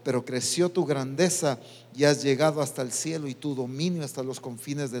 pero creció tu grandeza y has llegado hasta el cielo, y tu dominio hasta los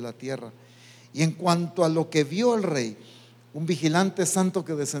confines de la tierra. Y en cuanto a lo que vio el rey, un vigilante santo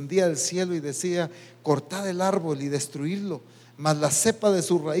que descendía del cielo y decía: cortad el árbol y destruidlo, mas la cepa de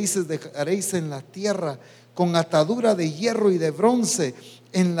sus raíces dejaréis en la tierra, con atadura de hierro y de bronce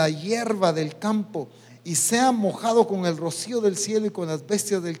en la hierba del campo, y sea mojado con el rocío del cielo, y con las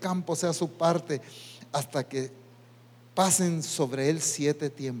bestias del campo sea su parte, hasta que pasen sobre él 7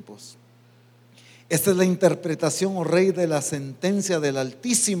 tiempos. Esta es la interpretación, oh rey, de la sentencia del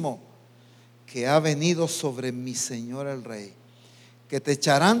Altísimo que ha venido sobre mi señor el rey, que te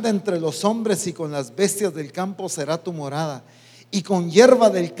echarán de entre los hombres, y con las bestias del campo será tu morada, y con hierba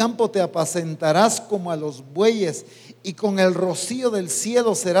del campo te apacentarás como a los bueyes, y con el rocío del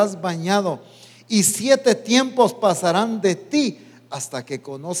cielo serás bañado, y 7 tiempos pasarán de ti, hasta que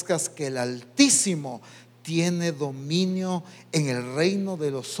conozcas que el Altísimo tiene dominio en el reino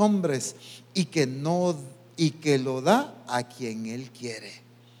de los hombres, y que lo da a quien él quiere.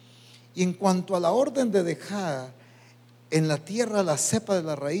 Y en cuanto a la orden de dejar en la tierra la cepa de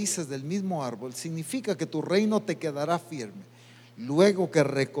las raíces del mismo árbol, significa que tu reino te quedará firme, luego que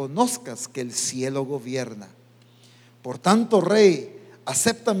reconozcas que el cielo gobierna. Por tanto, rey,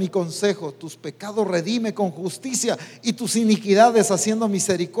 acepta mi consejo: tus pecados redime con justicia, y tus iniquidades haciendo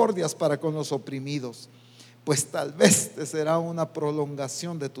misericordias para con los oprimidos, pues tal vez te será una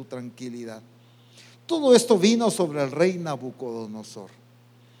prolongación de tu tranquilidad. Todo esto vino sobre el rey Nabucodonosor.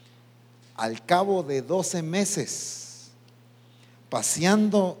 Al cabo de 12 meses,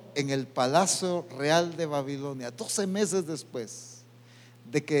 paseando en el palacio real de Babilonia, 12 meses después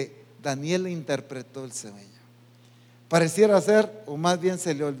de que Daniel interpretó el sueño, pareciera ser, o más bien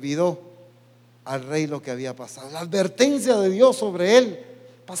se le olvidó al rey lo que había pasado, la advertencia de Dios sobre él.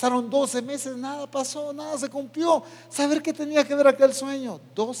 Pasaron 12 meses, nada pasó, nada se cumplió. ¿Saber qué tenía que ver aquel sueño?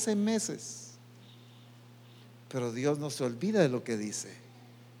 12 meses. Pero Dios no se olvida de lo que dice.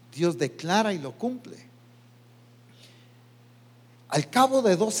 Dios declara y lo cumple. Al cabo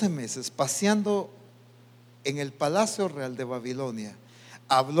de 12 meses, paseando en el palacio real de Babilonia,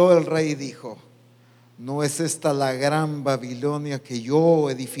 habló el rey y dijo: ¿no es esta la gran Babilonia que yo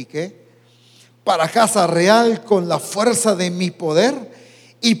edifiqué para casa real con la fuerza de mi poder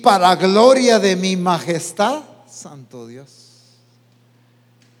y para gloria de mi majestad? Santo Dios.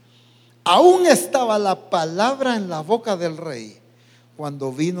 Aún estaba la palabra en la boca del rey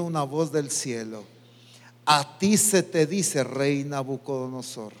cuando vino una voz del cielo: a ti se te dice, rey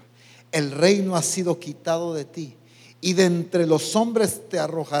Nabucodonosor, el reino ha sido quitado de ti, y de entre los hombres te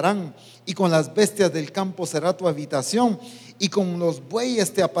arrojarán, y con las bestias del campo será tu habitación, y con los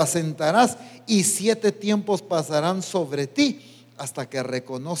bueyes te apacentarás, y 7 tiempos pasarán sobre ti, hasta que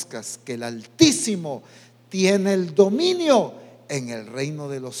reconozcas que el Altísimo tiene el dominio en el reino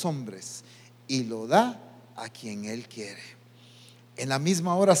de los hombres, y lo da a quien Él quiere. En la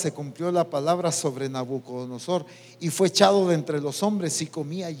misma hora se cumplió la palabra sobre Nabucodonosor, y fue echado de entre los hombres, y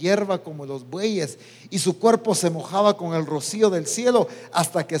comía hierba como los bueyes, y su cuerpo se mojaba con el rocío del cielo,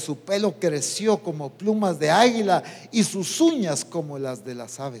 hasta que su pelo creció como plumas de águila, y sus uñas como las de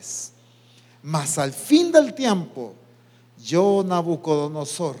las aves. Mas al fin del tiempo, yo,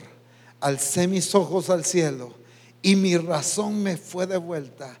 Nabucodonosor, alcé mis ojos al cielo, y mi razón me fue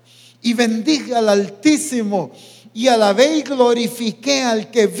devuelta, y bendije al Altísimo, y alabé y glorifiqué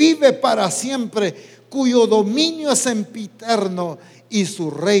al que vive para siempre, cuyo dominio es sempiterno, y su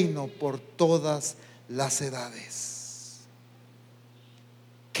reino por todas las edades.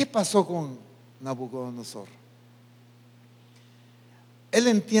 ¿Qué pasó con Nabucodonosor? Él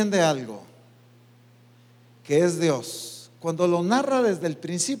entiende algo, que es Dios. Cuando lo narra desde el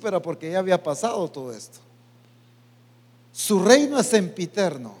principio era porque ya había pasado todo esto. Su reino es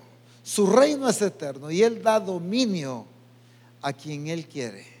sempiterno, su reino es eterno, y Él da dominio a quien Él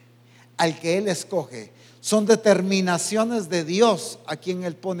quiere, al que Él escoge. Son determinaciones de Dios a quien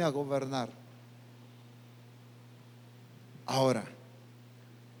Él pone a gobernar. Ahora,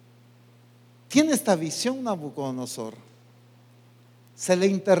 tiene esta visión Nabucodonosor, se le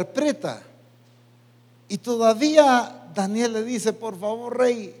interpreta, y todavía Daniel le dice: por favor,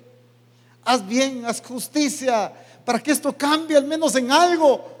 rey, haz bien, haz justicia, para que esto cambie al menos en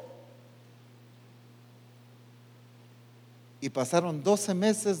algo. Y pasaron 12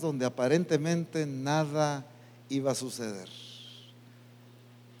 meses donde aparentemente nada iba a suceder.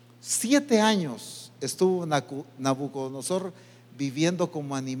 7 años estuvo Nabucodonosor viviendo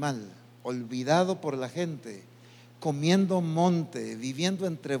como animal, olvidado por la gente, comiendo monte, viviendo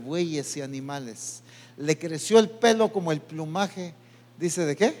entre bueyes y animales. Le creció el pelo como el plumaje, dice,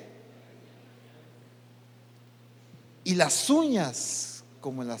 ¿de qué? Y las uñas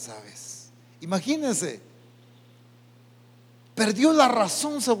como las aves. Imagínense, perdió la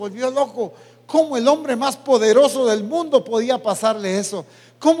razón, se volvió loco. ¿Cómo el hombre más poderoso del mundo podía pasarle eso?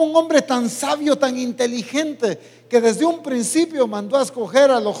 ¿Cómo un hombre tan sabio, tan inteligente, que desde un principio mandó a escoger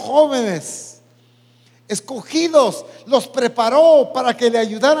a los jóvenes escogidos, los preparó para que le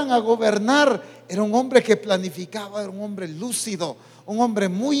ayudaran a gobernar? Era un hombre que planificaba, era un hombre lúcido, un hombre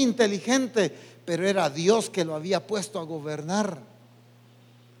muy inteligente, pero era Dios que lo había puesto a gobernar.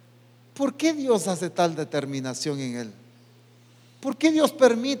 ¿Por qué Dios hace tal determinación en él? ¿Por qué Dios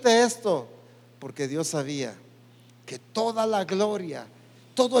permite esto? Porque Dios sabía que toda la gloria,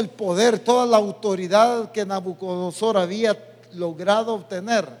 todo el poder, toda la autoridad que Nabucodonosor había logrado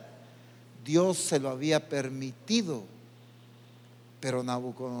obtener, Dios se lo había permitido. Pero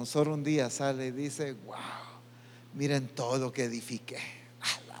Nabucodonosor un día sale y dice: wow, miren todo lo que edifiqué,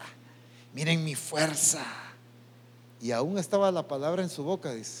 miren mi fuerza. Y aún estaba la palabra en su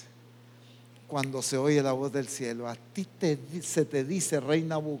boca, dice: cuando se oye la voz del cielo, a ti se te dice, rey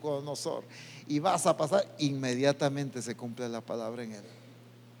Nabucodonosor, y vas a pasar. Inmediatamente se cumple la palabra en él.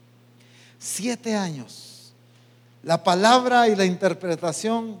 7 años. La palabra y la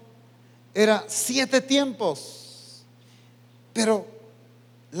interpretación era 7 tiempos, pero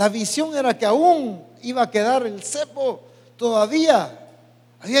la visión era que aún iba a quedar el cepo, todavía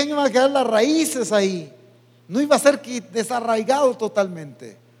iban a quedar las raíces ahí, no iba a ser desarraigado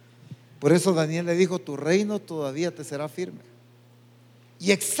totalmente. Por eso Daniel le dijo: tu reino todavía te será firme.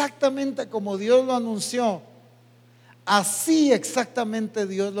 Y exactamente como Dios lo anunció, así exactamente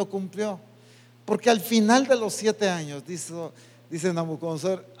Dios lo cumplió. Porque al final de los 7 años, dice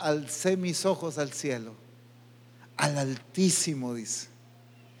Nabucodonosor, alcé mis ojos al cielo, al Altísimo, dice.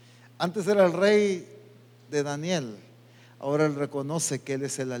 Antes era el rey de Daniel, ahora él reconoce que él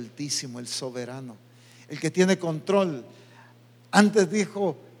es el Altísimo, el soberano, el que tiene control. Antes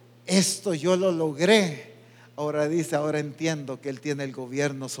dijo: esto yo lo logré. Ahora dice: ahora entiendo que él tiene el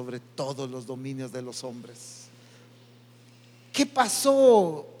gobierno sobre todos los dominios de los hombres. ¿Qué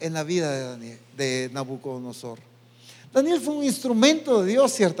pasó en la vida de Nabucodonosor? Daniel fue un instrumento de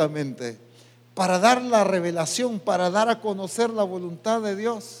Dios, ciertamente, para dar la revelación, para dar a conocer la voluntad de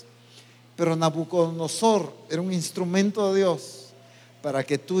Dios. Pero Nabucodonosor era un instrumento de Dios para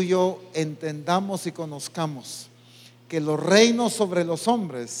que tú y yo entendamos y conozcamos que los reinos sobre los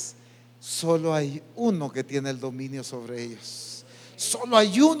hombres, solo hay uno que tiene el dominio sobre ellos. Solo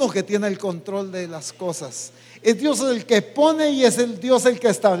hay uno que tiene el control de las cosas. Es Dios el que pone y es el Dios el que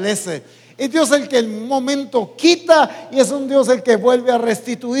establece. Es Dios el que en un momento quita y es un Dios el que vuelve a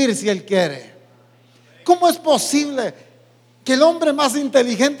restituir si Él quiere. ¿Cómo es posible que el hombre más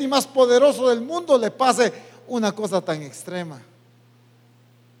inteligente y más poderoso del mundo le pase una cosa tan extrema?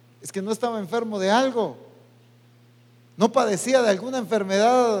 Es que no estaba enfermo de algo, no padecía de alguna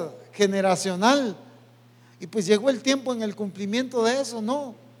enfermedad generacional y pues llegó el tiempo en el cumplimiento de eso.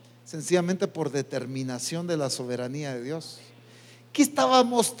 No, sencillamente por determinación de la soberanía de Dios. ¿Qué estaba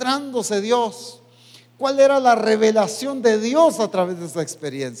mostrándose Dios? ¿Cuál era la revelación de Dios a través de esta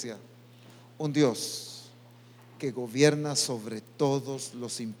experiencia? Un Dios que gobierna sobre todos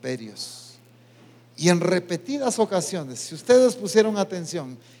los imperios. Y en repetidas ocasiones, si ustedes pusieron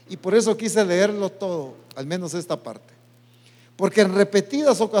atención, y por eso quise leerlo todo, al menos esta parte, porque en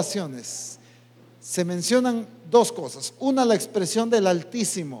repetidas ocasiones se mencionan dos cosas. Una, la expresión del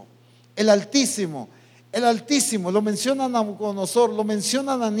Altísimo. El Altísimo, el Altísimo, lo menciona Nabucodonosor, lo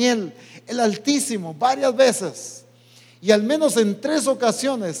menciona Daniel, el Altísimo, varias veces. Y al menos en 3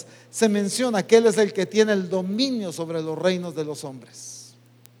 ocasiones se menciona que Él es el que tiene el dominio sobre los reinos de los hombres.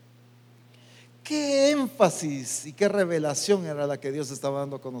 Qué énfasis y qué revelación era la que Dios estaba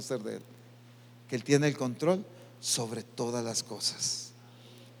dando a conocer de Él. Que Él tiene el control sobre todas las cosas.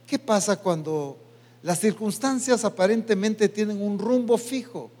 ¿Qué pasa cuando las circunstancias aparentemente tienen un rumbo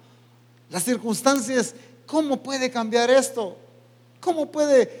fijo? Las circunstancias, ¿cómo puede cambiar esto? ¿Cómo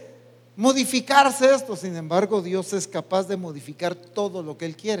puede modificarse esto? Sin embargo, Dios es capaz de modificar todo lo que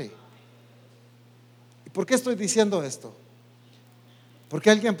Él quiere. ¿Y por qué estoy diciendo esto? Porque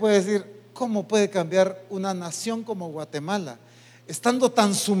alguien puede decir, ¿cómo puede cambiar una nación como Guatemala? Estando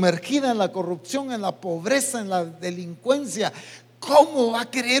tan sumergida en la corrupción, en la pobreza, en la delincuencia, ¿cómo va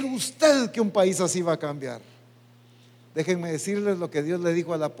a creer usted que un país así va a cambiar? Déjenme decirles lo que Dios le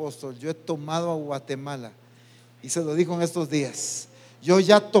dijo al apóstol. Yo he tomado a Guatemala, y se lo dijo en estos días. Yo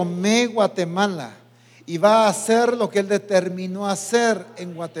ya tomé Guatemala y va a hacer lo que Él determinó hacer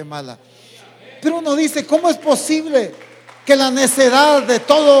en Guatemala. Pero uno dice, ¿cómo es posible que la necedad de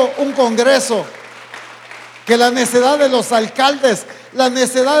todo un congreso, que la necedad de los alcaldes, la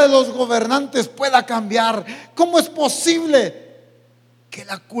necedad de los gobernantes pueda cambiar? ¿Cómo es posible que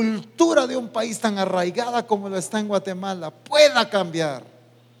la cultura de un país tan arraigada como lo está en Guatemala pueda cambiar?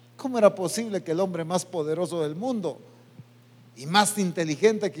 ¿Cómo era posible que el hombre más poderoso del mundo y más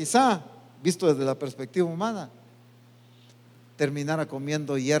inteligente quizá, visto desde la perspectiva humana, terminara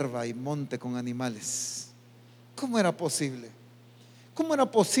comiendo hierba y monte con animales? ¿Cómo era posible? ¿Cómo era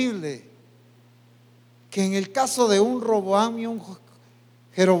posible que en el caso de un Roboam y un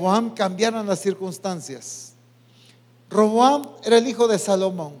Jeroboam cambiaran las circunstancias? Roboam era el hijo de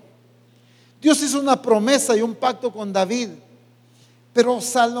Salomón. Dios hizo una promesa y un pacto con David, pero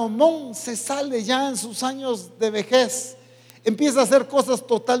Salomón se sale ya en sus años de vejez, empieza a hacer cosas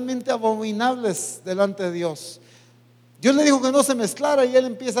totalmente abominables delante de Dios. Dios le dijo que no se mezclara y él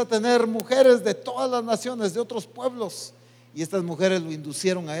empieza a tener mujeres de todas las naciones, de otros pueblos, y estas mujeres lo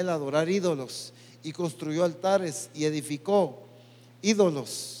inducieron a él a adorar ídolos, y construyó altares y edificó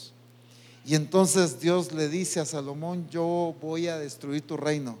ídolos. Y entonces Dios le dice a Salomón: yo voy a destruir tu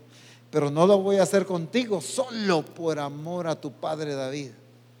reino, pero no lo voy a hacer contigo, solo por amor a tu padre David,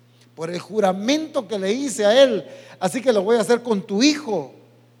 por el juramento que le hice a él, así que lo voy a hacer con tu hijo.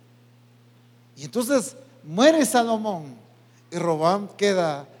 Y entonces muere Salomón y Roboam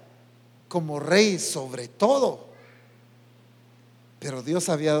queda como rey sobre todo. Pero Dios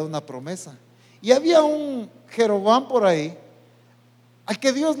había dado una promesa, y había un Jeroboam por ahí al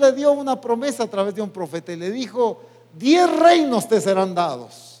que Dios le dio una promesa a través de un profeta y le dijo: 10 reinos te serán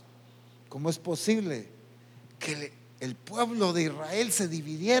dados. ¿Cómo es posible que el pueblo de Israel se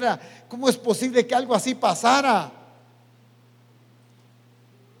dividiera? ¿Cómo es posible que algo así pasara?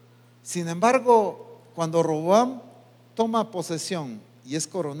 Sin embargo, cuando Roboam toma posesión y es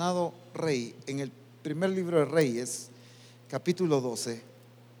coronado rey, en el primer libro de Reyes, capítulo 12,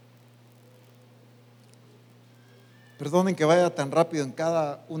 perdonen que vaya tan rápido en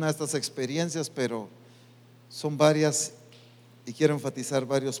cada una de estas experiencias, pero son varias y quiero enfatizar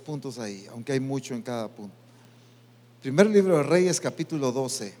varios puntos ahí, aunque hay mucho en cada punto. Primer libro de Reyes, capítulo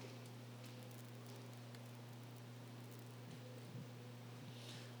 12.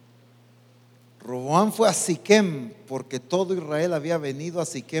 Roboam fue a Siquem porque todo Israel había venido a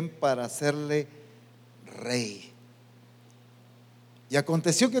Siquem para hacerle rey. Y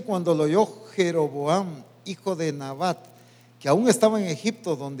aconteció que cuando lo oyó Jeroboam, hijo de Nabat, que aún estaba en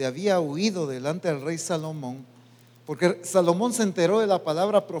Egipto, donde había huido delante del rey Salomón, porque Salomón se enteró de la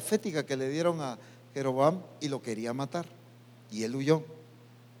palabra profética que le dieron a Jeroboam y lo quería matar, y él huyó.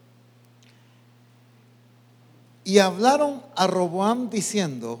 Y hablaron a Roboam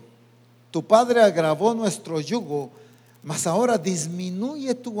diciendo: tu padre agravó nuestro yugo, mas ahora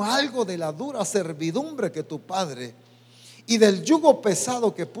disminuye tú algo de la dura servidumbre que tu padre y del yugo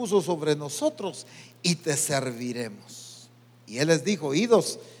pesado que puso sobre nosotros, y te serviremos. Y él les dijo: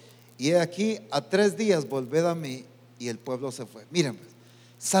 idos, y he aquí, a 3 días volved a mí. Y el pueblo se fue. Miren,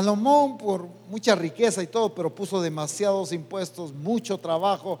 Salomón, por mucha riqueza y todo, pero puso demasiados impuestos, mucho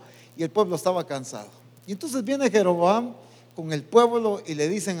trabajo, y el pueblo estaba cansado. Y entonces viene Jeroboam con el pueblo y le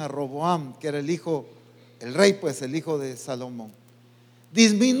dicen a Roboam, que era el hijo, el rey, pues el hijo de Salomón: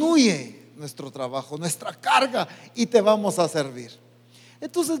 disminuye nuestro trabajo, nuestra carga, y te vamos a servir.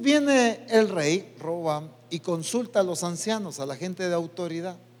 Entonces viene el rey Roboam y consulta a los ancianos, a la gente de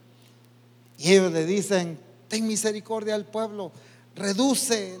autoridad, y ellos le dicen: ten misericordia al pueblo,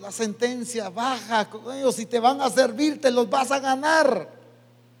 reduce la sentencia, baja con ellos, y te van a servir, te los vas a ganar.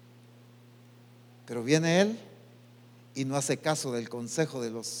 Pero viene él y no hace caso del consejo de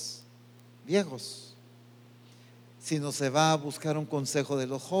los viejos, sino se va a buscar un consejo de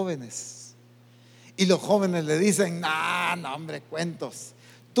los jóvenes. Y los jóvenes le dicen: no, hombre, cuentos.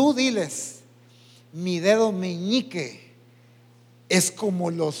 Tú diles: mi dedo meñique es como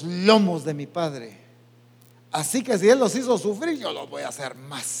los lomos de mi padre. Así que si él los hizo sufrir, yo los voy a hacer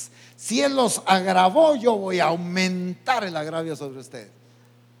más. Si él los agravó, yo voy a aumentar el agravio sobre usted.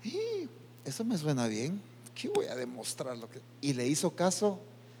 Y eso me suena bien. ¿Qué voy a demostrar lo que? Y le hizo caso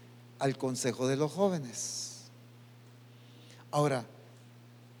al consejo de los jóvenes. Ahora,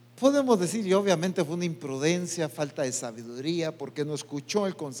 podemos decir, y obviamente fue una imprudencia, falta de sabiduría, porque no escuchó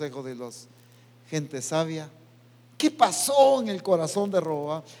el consejo de los gente sabia. ¿Qué pasó en el corazón de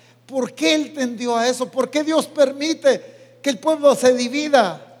Roboam? ¿Por qué él tendió a eso? ¿Por qué Dios permite que el pueblo se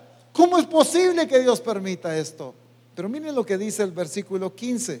divida? ¿Cómo es posible que Dios permita esto? Pero miren lo que dice el versículo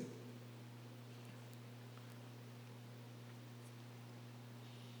 15.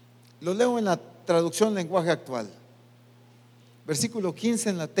 Lo leo en la traducción lenguaje actual. Versículo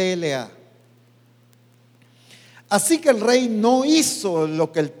 15 en la TLA. Así que el rey no hizo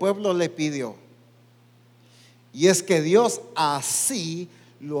lo que el pueblo le pidió. Y es que Dios así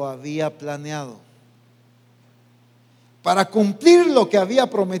lo había planeado, para cumplir lo que había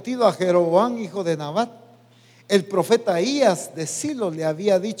prometido a Jeroboam, hijo de Nabat. El profeta Ahías de Silo le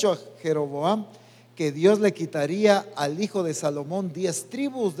había dicho a Jeroboam que Dios le quitaría al hijo de Salomón 10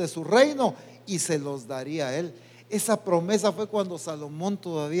 tribus de su reino y se los daría a él. Esa promesa fue cuando Salomón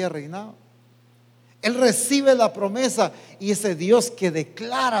todavía reinaba. Él recibe la promesa, y ese Dios que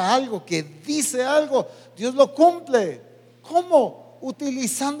declara algo, que dice algo, Dios lo cumple. ¿Cómo?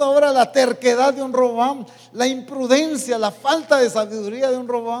 Utilizando ahora la terquedad de un Roboam, la imprudencia, la falta de sabiduría de un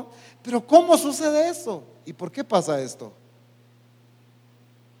Roboam. Pero ¿cómo sucede eso? ¿Y por qué pasa esto?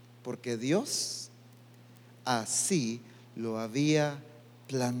 Porque Dios así lo había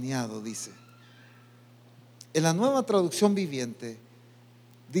planeado, dice. En la Nueva Traducción Viviente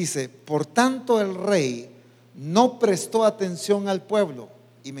dice: por tanto el rey no prestó atención al pueblo.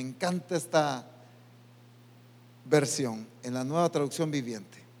 Y me encanta esta versión en la Nueva Traducción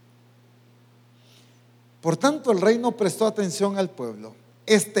Viviente. Por tanto el rey no prestó atención al pueblo.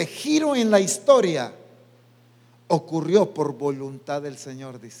 Este giro en la historia ocurrió por voluntad del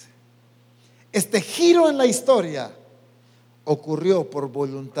Señor, dice. Este giro en la historia ocurrió por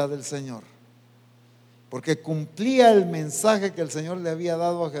voluntad del Señor, porque cumplía el mensaje que el Señor le había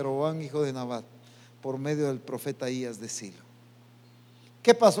dado a Jeroboam, hijo de Nabat, por medio del profeta Ahías de Silo.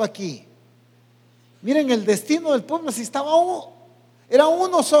 ¿Qué pasó aquí? Miren el destino del pueblo. Si estaba era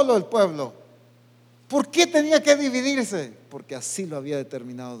uno solo el pueblo, ¿por qué tenía que dividirse? Porque así lo había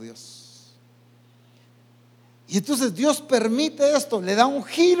determinado Dios. Y entonces Dios permite esto, le da un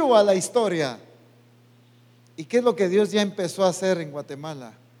giro a la historia. ¿Y qué es lo que Dios ya empezó a hacer en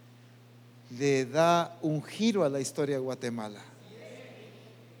Guatemala? Le da un giro a la historia de Guatemala.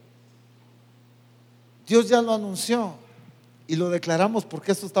 Dios ya lo anunció y lo declaramos,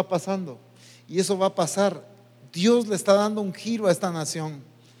 porque esto está pasando. Y eso va a pasar. Dios le está dando un giro a esta nación.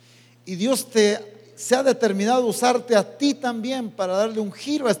 Y Dios se ha determinado usarte a ti también para darle un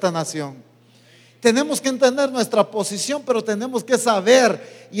giro a esta nación. Tenemos que entender nuestra posición, pero tenemos que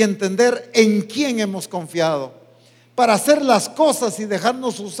saber y entender en quién hemos confiado para hacer las cosas y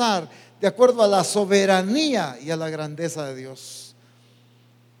dejarnos usar de acuerdo a la soberanía y a la grandeza de Dios.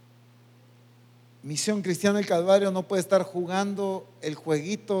 Misión Cristiana El Calvario no puede estar jugando el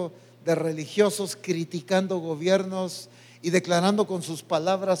jueguito de religiosos, criticando gobiernos y declarando con sus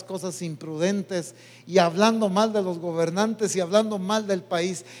palabras cosas imprudentes y hablando mal de los gobernantes y hablando mal del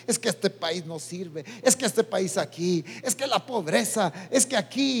país. Es que este país no sirve, es que este país aquí, es que la pobreza, es que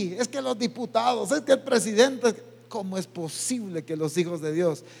aquí, es que los diputados, es que el presidente. ¿cómo es posible que los hijos de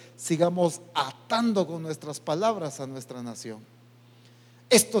Dios sigamos atando con nuestras palabras a nuestra nación?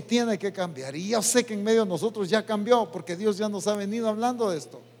 Esto tiene que cambiar. Y yo sé que en medio de nosotros ya cambió, porque Dios ya nos ha venido hablando de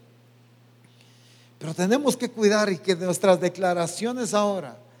esto. Pero tenemos que cuidar y que nuestras declaraciones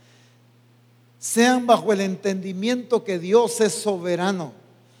ahora sean bajo el entendimiento que Dios es soberano.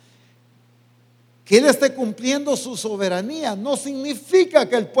 Que Él esté cumpliendo su soberanía no significa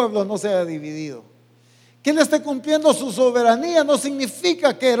que el pueblo no se haya dividido. Que Él esté cumpliendo su soberanía no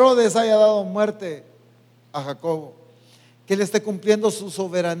significa que Herodes haya dado muerte a Jacobo. Que Él esté cumpliendo su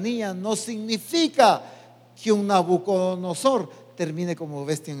soberanía no significa que un Nabucodonosor termine como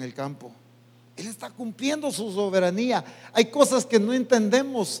bestia en el campo. Él está cumpliendo su soberanía. Hay cosas que no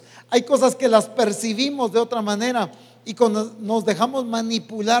entendemos, hay cosas que las percibimos de otra manera y nos dejamos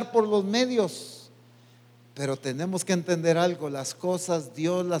manipular por los medios. Pero tenemos que entender algo: las cosas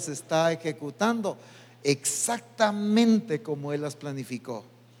Dios las está ejecutando exactamente como Él las planificó.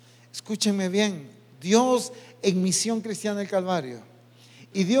 Escúchenme bien, Dios en Misión Cristiana El Calvario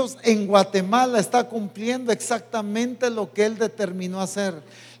y Dios en Guatemala está cumpliendo exactamente lo que Él determinó hacer.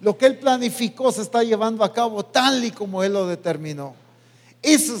 Lo que Él planificó se está llevando a cabo tal y como Él lo determinó.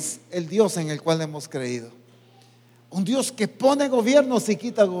 Ese es el Dios en el cual hemos creído. Un Dios que pone gobiernos y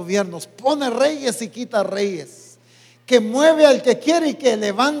quita gobiernos, pone reyes y quita reyes, que mueve al que quiere y que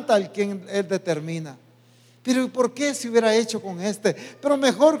levanta al que Él determina. Pero ¿por qué se hubiera hecho con este? Pero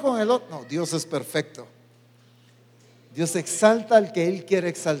mejor con el otro. No, Dios es perfecto. Dios exalta al que Él quiere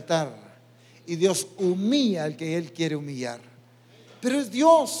exaltar y Dios humilla al que Él quiere humillar. Pero es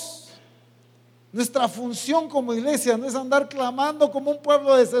Dios. Nuestra función como iglesia no es andar clamando como un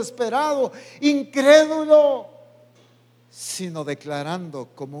pueblo desesperado, incrédulo, sino declarando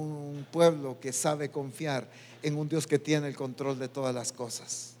como un pueblo que sabe confiar en un Dios que tiene el control de todas las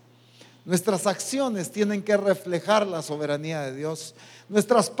cosas. Nuestras acciones tienen que reflejar la soberanía de Dios.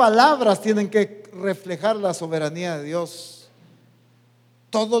 Nuestras palabras tienen que reflejar la soberanía de Dios.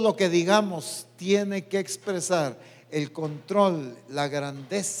 Todo lo que digamos tiene que expresar el control, la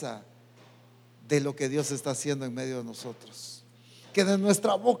grandeza de lo que Dios está haciendo en medio de nosotros. Que de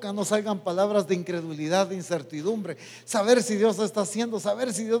nuestra boca no salgan palabras de incredulidad, de incertidumbre. Saber si Dios está haciendo,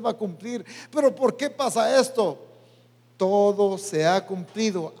 saber si Dios va a cumplir. Pero ¿por qué pasa esto? Todo se ha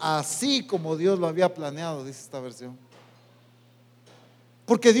cumplido así como Dios lo había planeado, dice esta versión.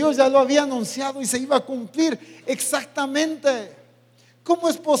 Porque Dios ya lo había anunciado y se iba a cumplir exactamente. ¿Cómo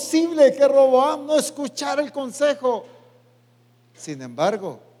es posible que Roboam no escuchara el consejo? Sin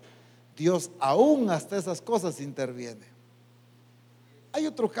embargo, Dios aún hasta esas cosas interviene. Hay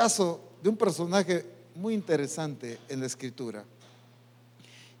otro caso de un personaje muy interesante en la Escritura.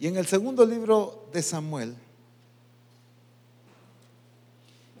 Y en el segundo libro de Samuel,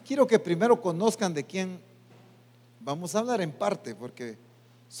 quiero que primero conozcan de quién vamos a hablar en parte, porque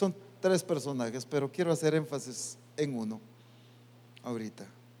son 3 personajes, pero quiero hacer énfasis en uno ahorita.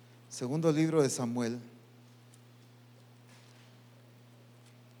 Segundo libro de Samuel,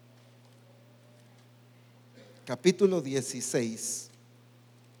 capítulo 16.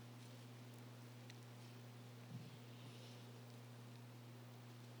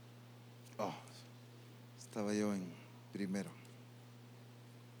 Estaba yo en primero.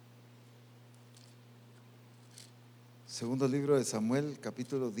 Segundo libro de Samuel,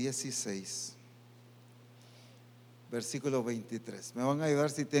 capítulo 16, versículo 23. Me van a ayudar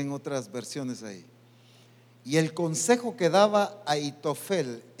si tienen otras versiones ahí. Y el consejo que daba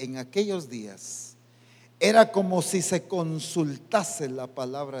Ahitofel en aquellos días era como si se consultase la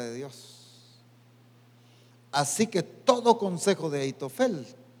palabra de Dios. Así que todo consejo de Ahitofel,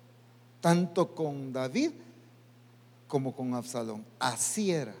 tanto con David como con Absalón,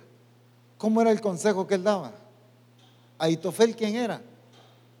 así era. ¿Cómo era el consejo que él daba? Ahitofel, ¿quién era?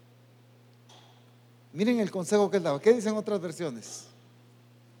 Miren el consejo que él daba. ¿Qué dicen otras versiones?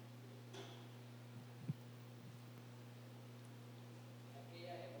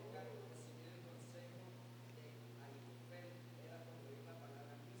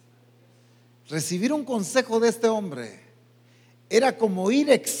 Recibir un consejo de este hombre era como oír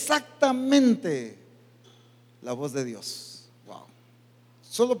exactamente la voz de Dios. Wow.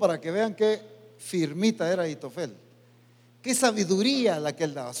 Solo para que vean qué firmita era Ahitofel. Qué sabiduría la que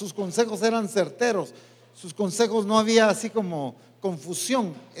él daba. Sus consejos eran certeros. Sus consejos no había así como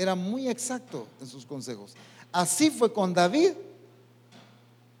confusión. Era muy exacto en sus consejos. Así fue con David.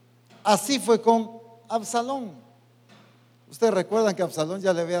 Así fue con Absalón. Ustedes recuerdan que Absalón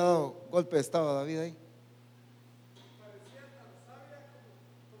ya le había dado golpe de estado a David ahí.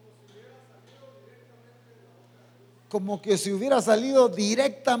 Como que si hubiera salido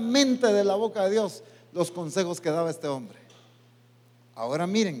directamente de la boca de Dios. los consejos que daba este hombre. Ahora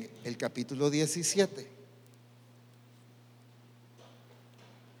miren el capítulo 17.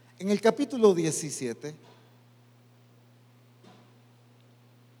 En el capítulo 17,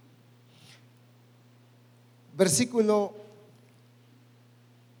 versículo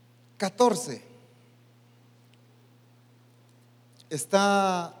 14,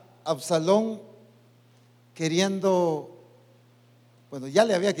 está Absalón queriendo, bueno, ya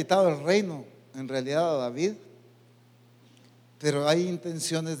le había quitado el reino en realidad a David, pero hay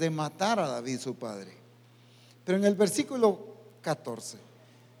intenciones de matar a David, su padre. Pero en el versículo 14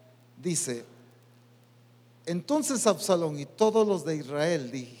 dice: entonces Absalón y todos los de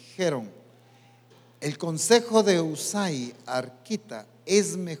Israel dijeron: el consejo de Usai arquita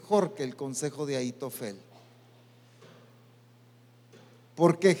es mejor que el consejo de Ahitofel,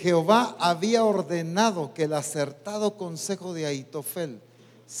 porque Jehová había ordenado que el acertado consejo de Ahitofel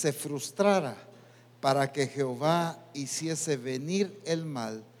se frustrara, para que Jehová hiciese venir el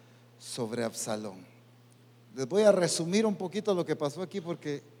mal sobre Absalón. Les voy a resumir un poquito lo que pasó aquí,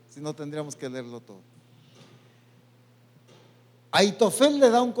 porque si no tendríamos que leerlo todo. Ahitofel le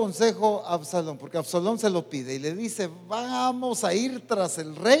da un consejo a Absalón, porque Absalón se lo pide y le dice: vamos a ir tras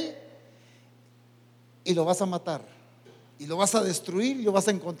el rey y lo vas a matar, y lo vas a destruir, y lo vas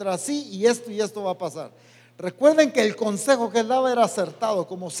a encontrar así, y esto va a pasar. Recuerden que el consejo que él daba era acertado,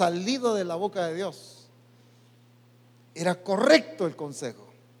 como salido de la boca de Dios. Era correcto el consejo.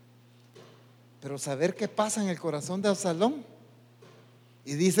 Pero saber qué pasa en el corazón de Absalón,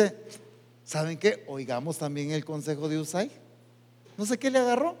 y dice: ¿saben qué? Oigamos también el consejo de Usai. No sé qué le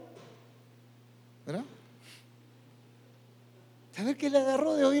agarró, ¿verdad? ¿Saber qué le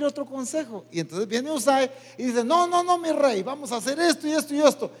agarró de oír otro consejo? Y entonces viene Usai y dice: no, mi rey, vamos a hacer esto y esto y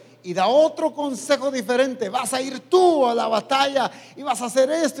esto. Y da otro consejo diferente: vas a ir tú a la batalla y vas a hacer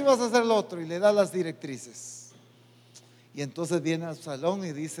esto y vas a hacer lo otro. Y le da las directrices. Y entonces viene Absalón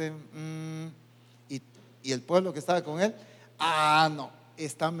y dice, y el pueblo que estaba con él: no,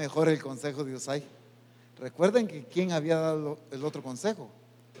 está mejor el consejo de Usai. Recuerden que ¿quién había dado el otro consejo?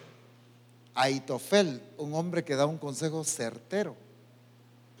 Ahitofel, un hombre que da un consejo certero.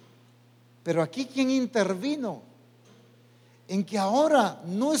 Pero aquí ¿quién intervino? En que ahora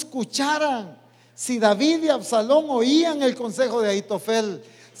no escucharan. Si David y Absalón oían el consejo de Ahitofel,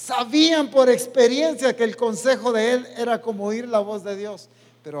 sabían por experiencia que el consejo de él era como oír la voz de Dios.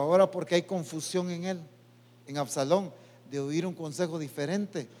 Pero ahora, porque hay confusión en él, en Absalón, de oír un consejo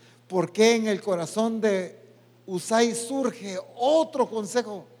diferente, ¿por qué en el corazón de Usai surge otro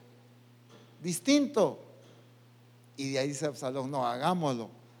consejo distinto? Y de ahí dice Absalón: no, hagámoslo.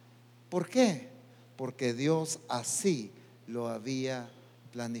 ¿Por qué? Porque Dios así lo había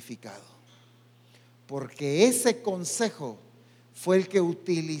planificado. Porque ese consejo fue el que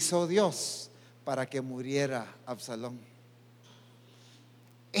utilizó Dios para que muriera Absalón.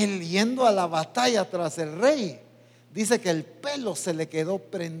 Él, yendo a la batalla tras el rey, dice que el pelo se le quedó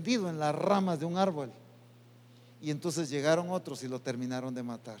prendido en las ramas de un árbol. Y entonces llegaron otros y lo terminaron de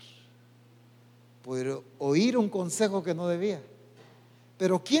matar por oír un consejo que no debía.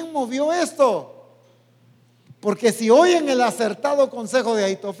 Pero ¿quién movió esto? Porque si oyen el acertado consejo de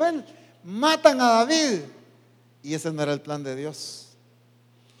Ahitofel, matan a David. Y ese no era el plan de Dios.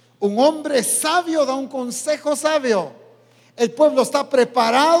 Un hombre sabio da un consejo sabio. El pueblo está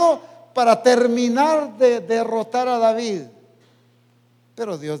preparado para terminar de derrotar a David.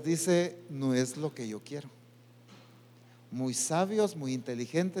 Pero Dios dice: no es lo que yo quiero. Muy sabios, muy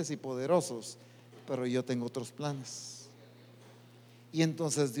inteligentes y poderosos, pero yo tengo otros planes. Y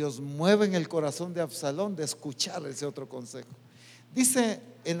entonces Dios mueve en el corazón de Absalón de escuchar ese otro consejo. Dice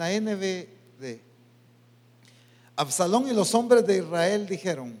en la NBD: Absalón y los hombres de Israel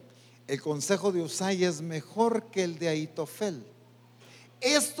dijeron: el consejo de Usai es mejor que el de Ahitofel.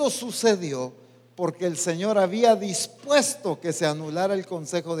 Esto sucedió porque el Señor había dispuesto que se anulara el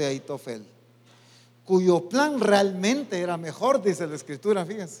consejo de Ahitofel, cuyo plan realmente era mejor, dice la Escritura,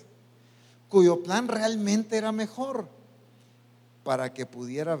 fíjense, cuyo plan realmente era mejor, para que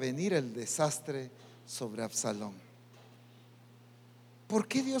pudiera venir el desastre sobre Absalón. ¿Por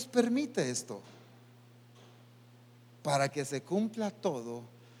qué Dios permite esto? Para que se cumpla todo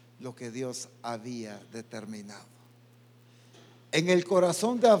lo que Dios había determinado. En el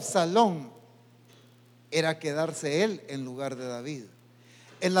corazón de Absalón era quedarse él en lugar de David.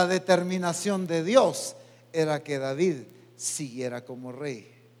 En la determinación de Dios era que David siguiera como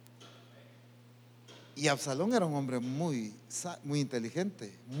rey. Y Absalón era un hombre muy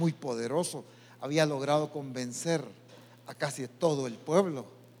inteligente, muy poderoso. Había logrado convencer a casi todo el pueblo.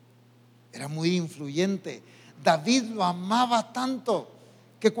 Era muy influyente. David lo amaba tanto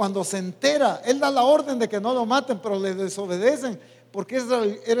que cuando se entera, él da la orden de que no lo maten, pero le desobedecen, porque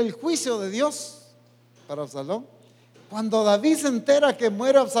era el juicio de Dios para Absalón. Cuando David se entera que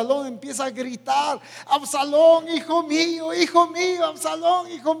muere Absalón, empieza a gritar: Absalón, hijo mío,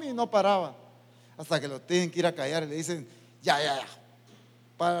 Absalón, hijo mío. Y no paraba, hasta que lo tienen que ir a callar y le dicen: ya,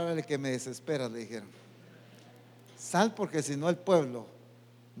 párale que me desespera, le dijeron. Sal, porque si no el pueblo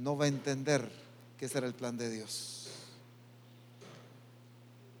no va a entender que ese era el plan de Dios.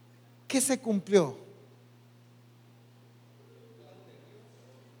 ¿Qué se cumplió?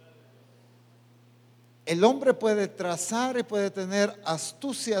 El hombre puede trazar y puede tener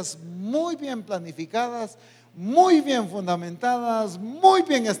astucias muy bien planificadas, muy bien fundamentadas, muy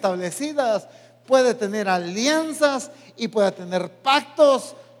bien establecidas. Puede tener alianzas y puede tener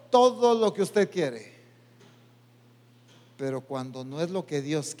pactos, todo lo que usted quiere. Pero cuando no es lo que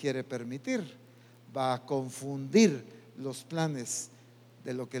Dios quiere permitir, va a confundir los planes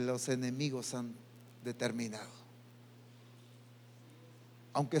de lo que los enemigos han determinado.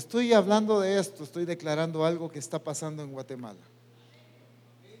 Aunque estoy hablando de esto, estoy declarando algo que está pasando en Guatemala.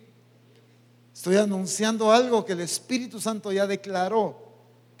 Estoy anunciando algo que el Espíritu Santo ya declaró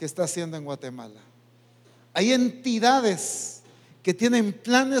que está haciendo en Guatemala. Hay entidades que tienen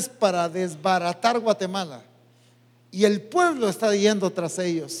planes para desbaratar Guatemala, y el pueblo está yendo tras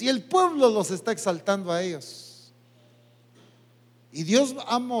ellos, y el pueblo los está exaltando a ellos. Y Dios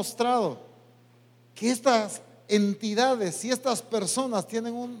ha mostrado que estas entidades y estas personas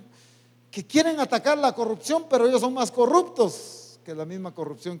que quieren atacar la corrupción, pero ellos son más corruptos que la misma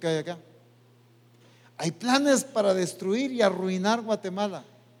corrupción que hay acá. Hay planes para destruir y arruinar Guatemala,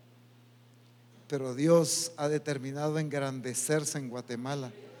 pero Dios ha determinado engrandecerse en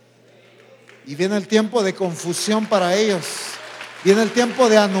Guatemala. Y viene el tiempo de confusión para ellos. Viene el tiempo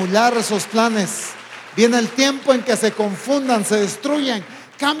de anular esos planes. Viene el tiempo en que se confundan, se destruyan,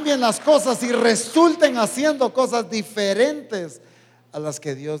 cambien las cosas y resulten haciendo cosas diferentes a las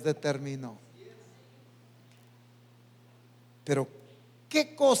que Dios determinó. Pero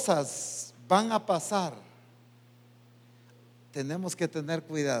 ¿qué cosas van a pasar? Tenemos que tener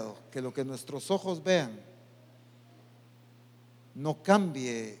cuidado que lo que nuestros ojos vean no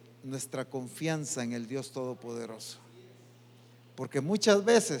cambie nuestra confianza en el Dios Todopoderoso. Porque muchas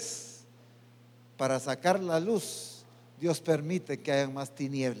veces, para sacar la luz, Dios permite que haya más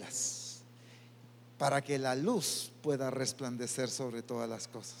tinieblas, para que la luz pueda resplandecer sobre todas las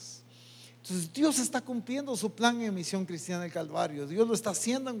cosas. Entonces Dios está cumpliendo su plan en Misión Cristiana del Calvario. Dios lo está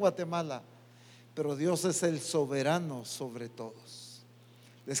haciendo en Guatemala, pero Dios es el soberano sobre todos.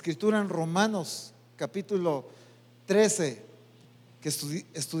 La escritura en Romanos capítulo 13, que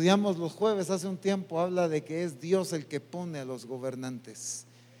estudiamos los jueves hace un tiempo, habla de que es Dios el que pone a los gobernantes.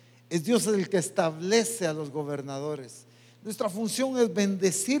 Es Dios el que establece a los gobernadores. Nuestra función es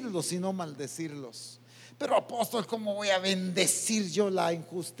bendecirlos y no maldecirlos. Pero apóstol, ¿cómo voy a bendecir yo la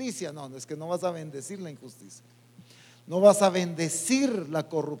injusticia? No, es que no vas a bendecir la injusticia. No vas a bendecir la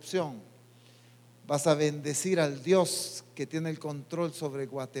corrupción. Vas a bendecir al Dios que tiene el control sobre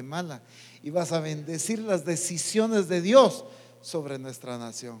Guatemala. Y vas a bendecir las decisiones de Dios sobre nuestra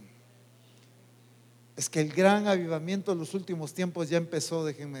nación. Es que el gran avivamiento de los últimos tiempos ya empezó,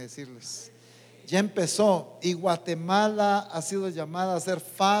 déjenme decirles. Ya empezó, y Guatemala ha sido llamada a ser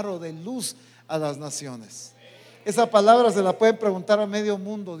faro de luz a las naciones. Esa palabra se la pueden preguntar a medio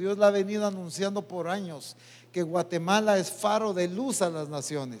mundo. Dios la ha venido anunciando por años, que Guatemala es faro de luz a las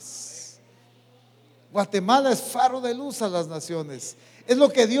naciones. Guatemala es faro de luz a las naciones. Es lo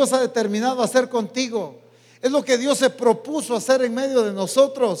que Dios ha determinado hacer contigo. Es lo que Dios se propuso hacer en medio de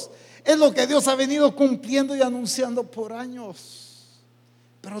nosotros. Es lo que Dios ha venido cumpliendo y anunciando por años,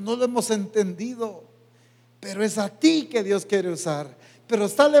 pero no lo hemos entendido. Pero es a ti que Dios quiere usar. Pero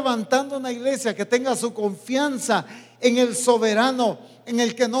está levantando una iglesia que tenga su confianza en el soberano, en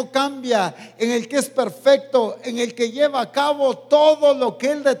el que no cambia, en el que es perfecto, en el que lleva a cabo todo lo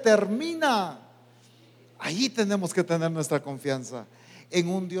que Él determina. Allí tenemos que tener nuestra confianza en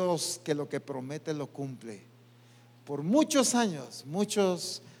un Dios que lo que promete lo cumple. Por muchos años,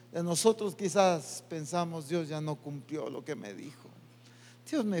 muchos de nosotros quizás pensamos: Dios ya no cumplió lo que me dijo.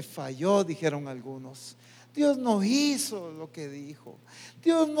 Dios me falló, dijeron algunos. Dios no hizo lo que dijo.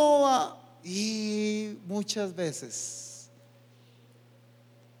 Dios no ha... Y muchas veces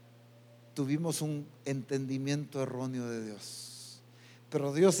tuvimos un entendimiento erróneo de Dios.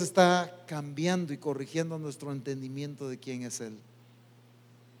 Pero Dios está cambiando y corrigiendo nuestro entendimiento de quién es Él.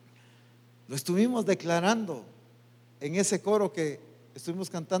 Lo estuvimos declarando en ese coro que estuvimos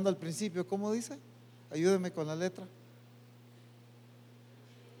cantando al principio. ¿Cómo dice? Ayúdeme con la letra.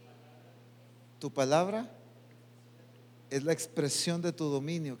 Tu palabra Es la expresión de tu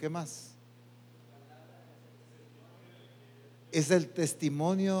dominio. ¿Qué más? Es el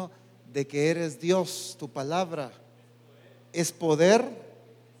testimonio de que eres Dios. Tu palabra es poder,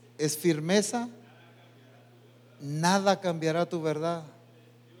 es firmeza. Nada cambiará tu verdad.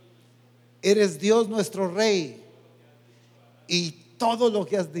 Eres Dios nuestro Rey, y todo lo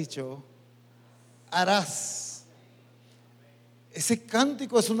que has dicho harás. Ese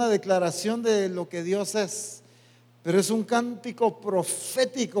cántico es una declaración de lo que Dios es, pero es un cántico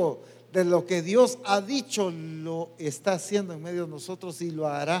profético de lo que Dios ha dicho, lo está haciendo en medio de nosotros y lo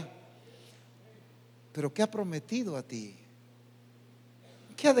hará. Pero ¿qué ha prometido a ti?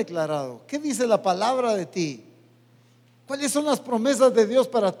 ¿Qué ha declarado? ¿Qué dice la palabra de ti? ¿Cuáles son las promesas de Dios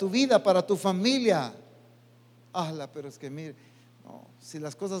para tu vida, para tu familia? Pero es que mire, no, si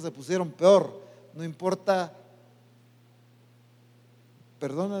las cosas se pusieron peor, no importa,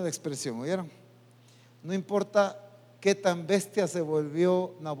 perdona la expresión, ¿oyeron? No importa qué tan bestia se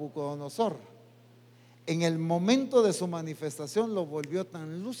volvió Nabucodonosor. En el momento de su manifestación lo volvió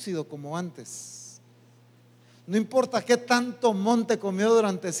tan lúcido como antes. No importa qué tanto monte comió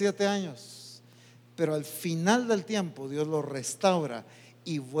durante 7 años. Pero al final del tiempo Dios lo restaura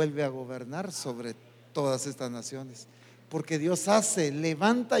y vuelve a gobernar sobre todas estas naciones. Porque Dios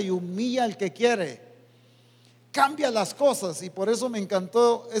levanta y humilla al que quiere. Cambia las cosas. Y por eso me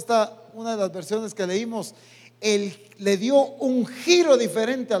encantó una de las versiones que leímos. Él le dio un giro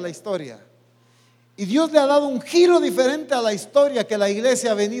diferente a la historia. Y Dios le ha dado un giro diferente a la historia que la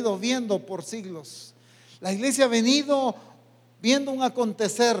iglesia ha venido viendo por siglos. La iglesia ha venido viendo un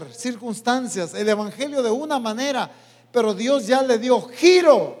acontecer, circunstancias, el evangelio de una manera, pero Dios ya le dio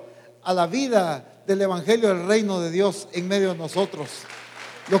giro a la vida del evangelio del reino de Dios en medio de nosotros.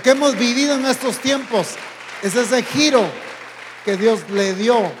 Lo que hemos vivido en estos tiempos es ese giro que Dios le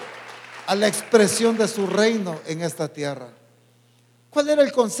dio a la expresión de su reino en esta tierra. ¿Cuál era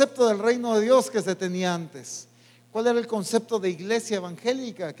el concepto del reino de Dios que se tenía antes? ¿Cuál era el concepto de iglesia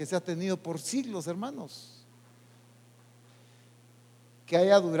evangélica que se ha tenido por siglos, hermanos? Que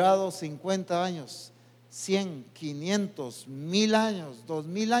haya durado 50 años, 100, 500, 1000 años,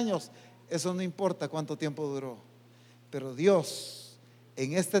 2000 años, eso no importa cuánto tiempo duró. Pero Dios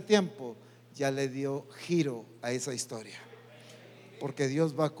en este tiempo ya le dio giro a esa historia, porque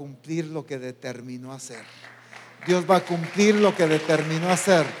Dios va a cumplir lo que determinó hacer. Dios va a cumplir lo que determinó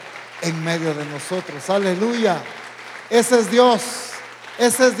hacer en medio de nosotros. Aleluya. Ese es Dios,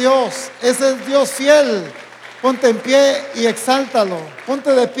 ese es Dios, ese es Dios fiel. Ponte en pie y exáltalo.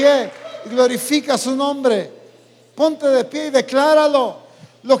 Ponte de pie y glorifica su nombre. Ponte de pie y decláralo.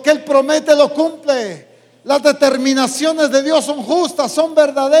 Lo que Él promete lo cumple. Las determinaciones de Dios son justas, son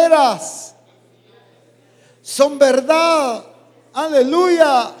verdaderas, son verdad.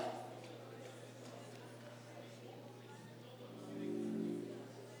 Aleluya.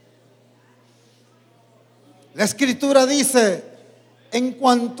 La escritura dice: en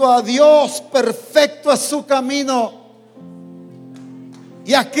cuanto a Dios, perfecto es su camino,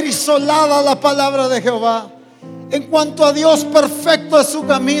 y acrisolada la palabra de Jehová. En cuanto a Dios, perfecto es su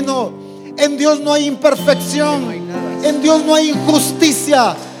camino. En Dios no hay imperfección, en Dios no hay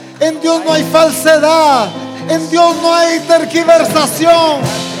injusticia, en Dios no hay falsedad, en Dios no hay tergiversación.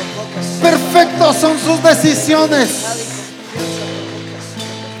 Perfectas son sus decisiones.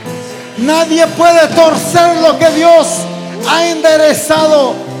 Nadie puede torcer lo que Dios ha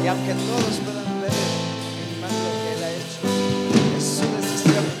enderezado. Y aunque todos puedan ver en mal lo que Él ha hecho, es su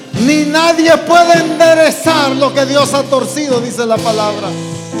decisión. Ni nadie puede enderezar lo que Dios ha torcido, dice la palabra.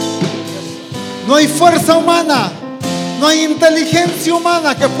 No hay fuerza humana, no hay inteligencia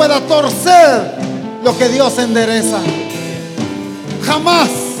humana que pueda torcer lo que Dios endereza. Jamás.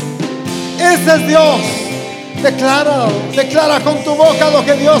 Ese es Dios. Declara con tu boca lo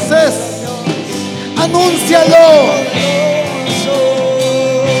que Dios es. Anúncialo.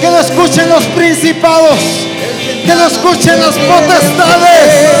 Que lo escuchen los principados, que lo escuchen las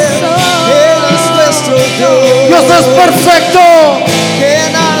potestades. Dios es perfecto.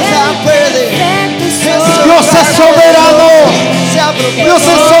 Dios es soberano. Dios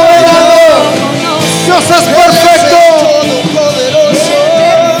es soberano. Dios es perfecto.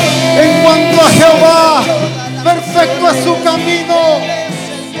 En cuanto a Jehová, perfecto es su camino.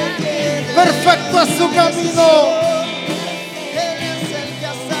 Perfecto es su camino.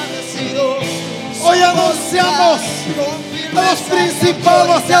 Hoy anunciamos a los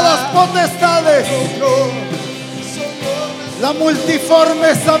principados y a las potestades la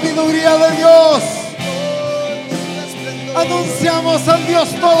multiforme sabiduría de Dios. Anunciamos al Dios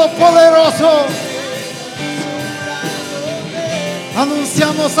Todopoderoso.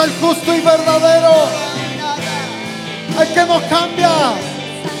 Anunciamos al justo y verdadero. al que no cambia,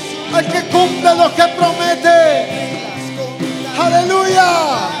 al que cumple lo que promete. Aleluya.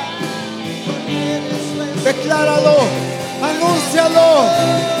 Decláralo, anúncialo,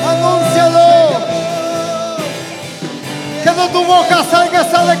 anúncialo. Que de tu boca salga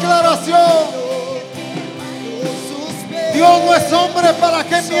esa declaración. Dios no es hombre para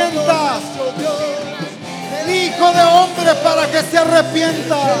que mienta, ni hijo de hombre para que se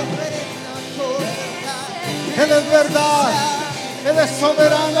arrepienta. Él es verdad, Él es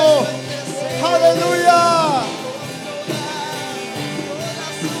soberano. Aleluya.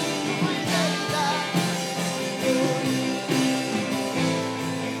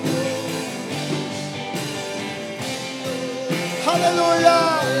 Aleluya.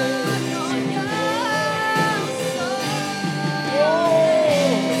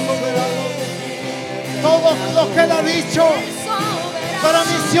 Todo lo que Él ha dicho para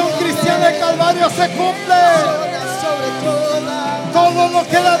Misión Cristiana del Calvario se cumple. Todo lo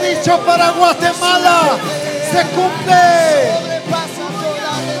que Él ha dicho para Guatemala se cumple.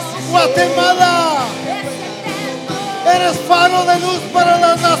 Guatemala, eres faro de luz para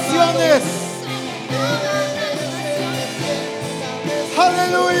las naciones.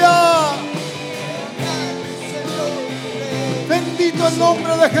 Aleluya. Bendito el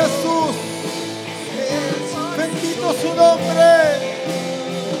nombre de Jesús. Bendito su nombre.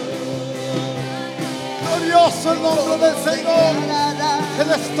 Glorioso el nombre del Señor. Él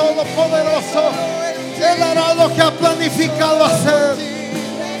es todopoderoso. Él hará lo que ha planificado hacer.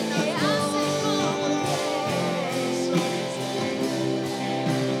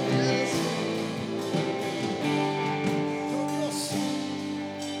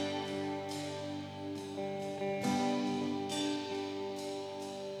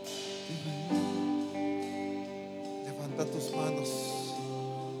 Tus manos.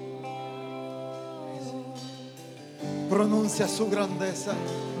 Pronuncia su grandeza.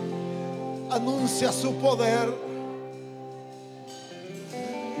 Anuncia su poder.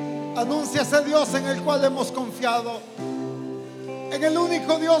 Anuncia ese Dios en el cual hemos confiado. En el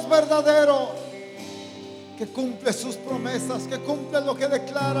único Dios verdadero que cumple sus promesas, que cumple lo que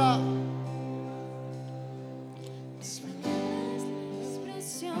declara.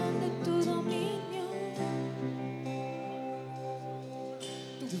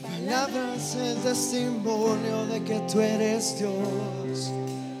 Palabra es el testimonio de que tú eres Dios.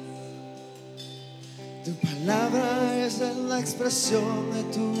 Tu palabra es la expresión de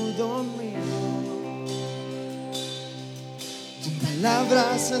tu dominio. Tu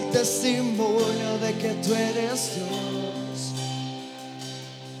palabra es el testimonio de que tú eres Dios.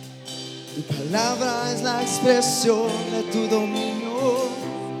 Tu palabra es la expresión de tu dominio.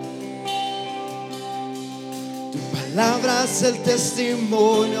 Tu palabra es el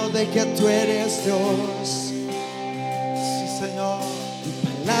testimonio de que tú eres Dios. Sí, Señor. Tu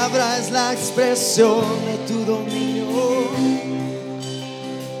palabra es la expresión de tu dominio.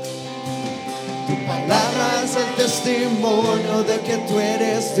 Tu palabra es el testimonio de que tú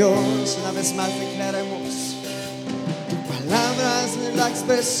eres Dios. Una vez más declaremos. Tu palabra es la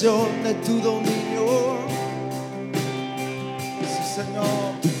expresión de tu dominio. Sí,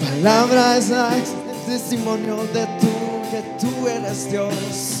 Señor. Tu palabra es el testimonio de que tú eres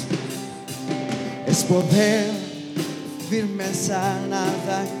Dios. Es poder, firmeza,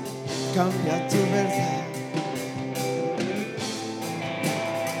 nada cambia tu verdad.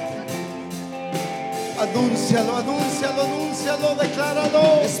 Anúncialo, anúncialo, anúncialo,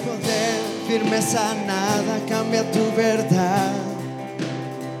 decláralo. Es poder, firmeza, nada cambia tu verdad.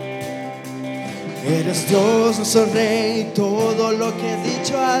 Eres Dios, nuestro Rey, todo lo que he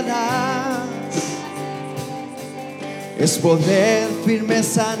dicho harás. Es poder,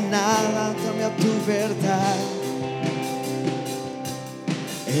 firmeza, nada cambia tu verdad.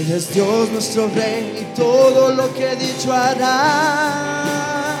 Eres Dios, nuestro Rey, y todo lo que he dicho harás.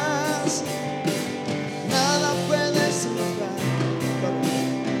 Nada puedes lograr.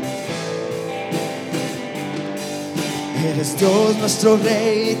 Eres Dios, nuestro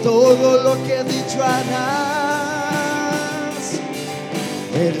Rey, y todo lo que he dicho harás.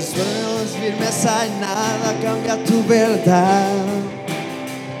 Eres Dios, firmeza, y nada cambia tu verdad.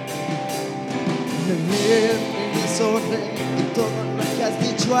 Eres Rey, y todo lo que has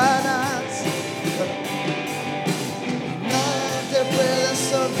dicho harás. Nada te puede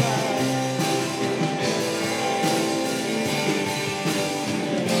sobrar.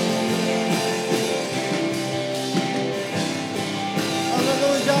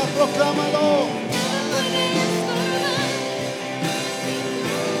 Aleluya, proclámalo.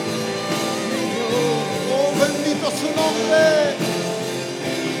 Oh, bendito su nombre.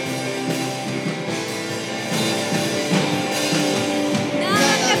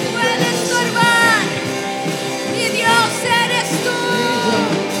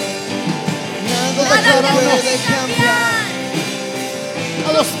 declaramos puede cambiar.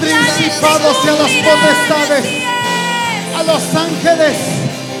 a los principados y a las potestades, a los ángeles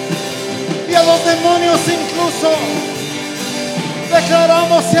y a los demonios incluso.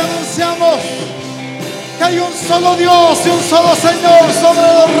 Declaramos y anunciamos que hay un solo Dios y un solo Señor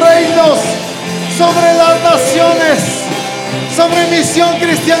sobre los reinos, sobre las naciones, sobre Misión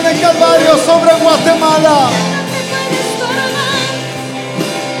Cristiana El Calvario, sobre Guatemala.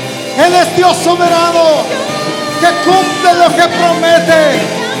 Él es Dios soberano, que cumple lo que promete,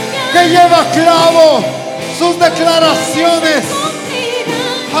 que lleva a cabo sus declaraciones.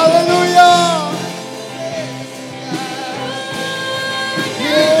 Aleluya.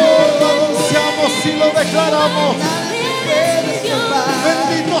 Lo anunciamos y lo declaramos.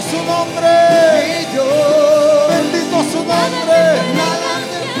 Bendito su nombre. Bendito su nombre. Nada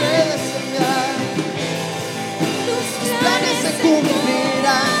te puede cambiar. Tus planes se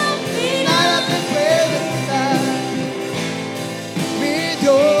cumplirán. Nada te puede quitar. Mi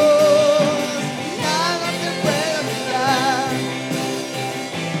Dios, nada te puede quitar.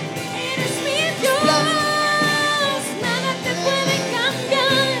 Eres mi Dios, nada te puede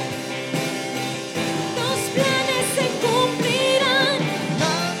cambiar. Tus planes se cumplirán.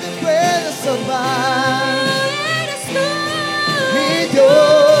 Nada te puede salvar. Eres tú, Mi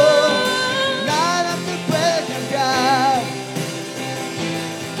Dios, nada te puede cambiar.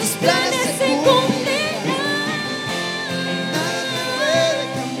 tus planes se cumplirán. Nada te puede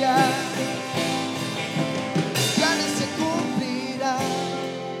cambiar. Tus planes se cumplirán.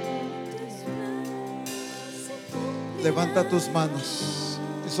 Levanta tus manos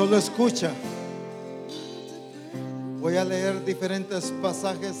y solo escucha. Voy a leer diferentes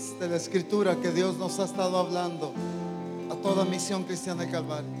pasajes de la Escritura que Dios nos ha estado hablando a toda Misión Cristiana El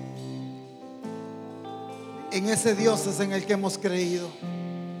Calvario. En ese Dios es en el que hemos creído,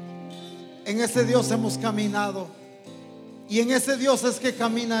 en ese Dios hemos caminado y en ese Dios es que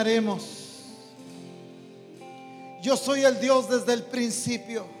caminaremos. Yo soy el Dios desde el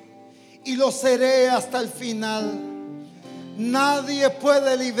principio y lo seré hasta el final. Nadie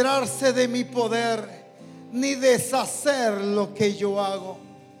puede librarse de mi poder ni deshacer lo que yo hago.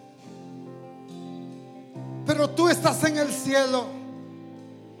 Pero tú estás en el cielo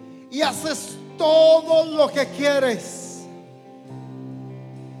y haces todo lo que quieres.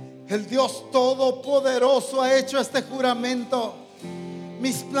 El Dios Todopoderoso ha hecho este juramento: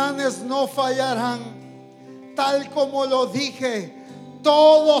 mis planes no fallarán. Tal como lo dije,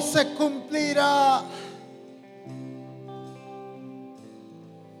 todo se cumplirá.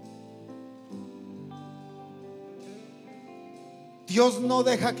 Dios no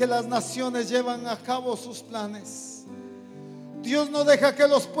deja que las naciones lleven a cabo sus planes. Dios no deja que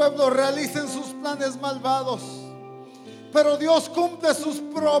los pueblos realicen sus planes malvados. Pero Dios cumple sus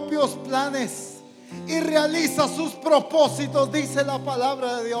propios planes y realiza sus propósitos, dice la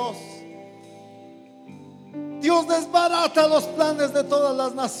palabra de Dios. Dios desbarata los planes de todas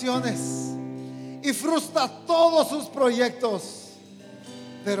las naciones y frustra todos sus proyectos.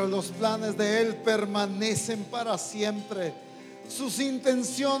 Pero los planes de Él permanecen para siempre. Sus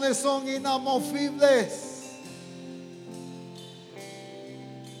intenciones son inamovibles.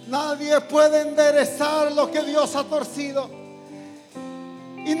 Nadie puede enderezar lo que Dios ha torcido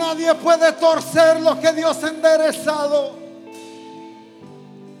y nadie puede torcer lo que Dios ha enderezado.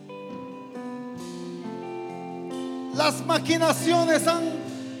 Las maquinaciones han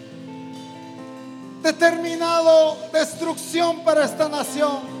determinado destrucción para esta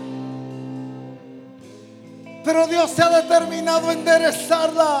nación, pero Dios se ha determinado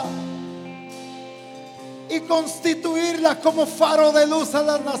enderezarla y constituirla como faro de luz a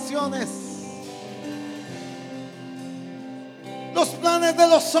las naciones. Los planes de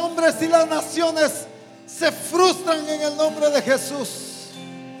los hombres y las naciones se frustran en el nombre de Jesús.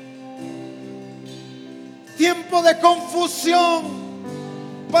 Tiempo de confusión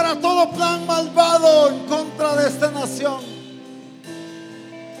para todo plan malvado en contra de esta nación.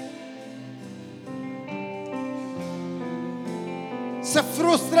 Se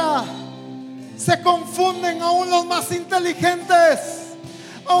frustra, se confunden aún los más inteligentes,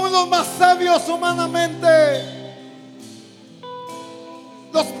 aún los más sabios humanamente.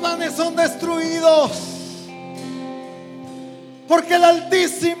 Los planes son destruidos porque el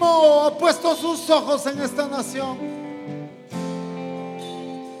Altísimo ha puesto sus ojos en esta nación.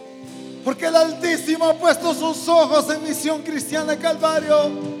 Porque el Altísimo ha puesto sus ojos en Misión Cristiana El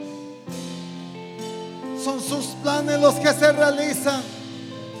Calvario. Son sus planes los que se realizan.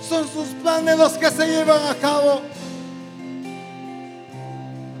 Son sus planes los que se llevan a cabo.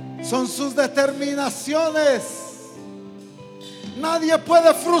 Son sus determinaciones Nadie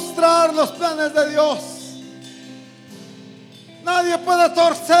puede frustrar los planes de Dios. Nadie puede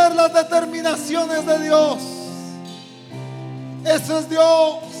torcer las determinaciones de Dios. Ese es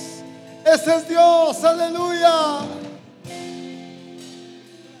Dios. Ese es Dios. Aleluya.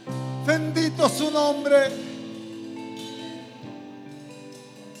 Bendito su nombre.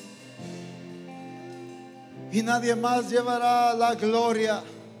 Y nadie más llevará la gloria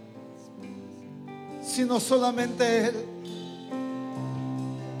sino solamente Él.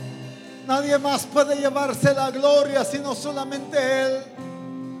 Nadie más puede llevarse la gloria sino solamente Él.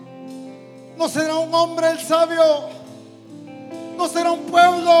 No será un hombre el sabio, no será un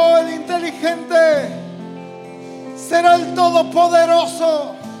pueblo el inteligente, será el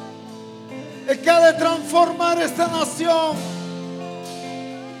Todopoderoso el que ha de transformar esta nación,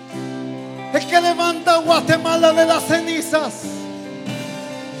 el que levanta a Guatemala de las cenizas,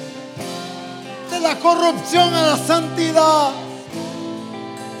 de la corrupción a la santidad.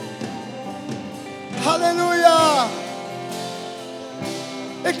 Aleluya.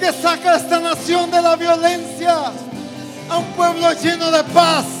 El que saca a esta nación de la violencia a un pueblo lleno de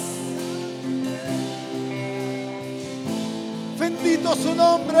paz. Bendito su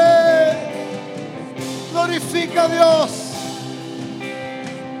nombre. Glorifica a Dios.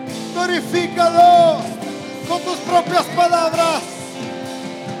 Glorifícalo con tus propias palabras.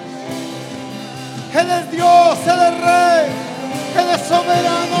 Él es Dios, Él es Rey, Él es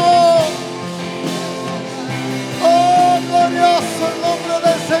soberano. Oh, glorioso el nombre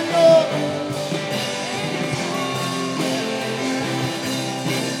del Señor.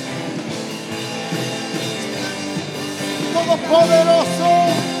 Todopoderoso,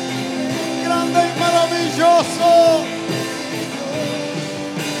 grande y maravilloso,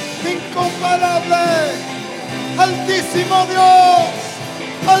 incomparable, altísimo Dios,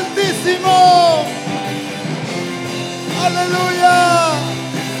 altísimo. Aleluya.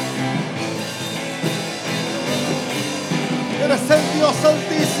 Eres el Dios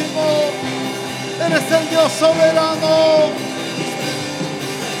altísimo, eres el Dios soberano.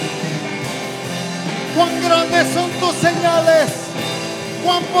 Cuán grandes son tus señales,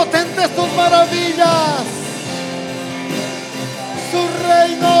 cuán potentes tus maravillas. Su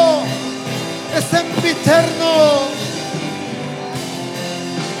reino es sempiterno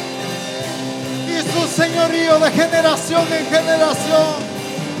y su señorío de generación en generación.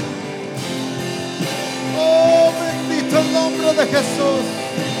 Oh, bendito el nombre de Jesús.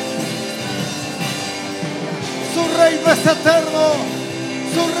 Su reino es eterno,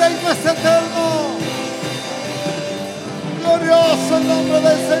 su reino es eterno. Glorioso el nombre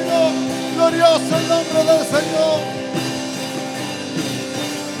del Señor, glorioso el nombre del Señor.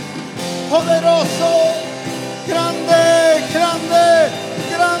 Poderoso, grande, grande,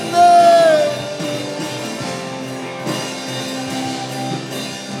 grande.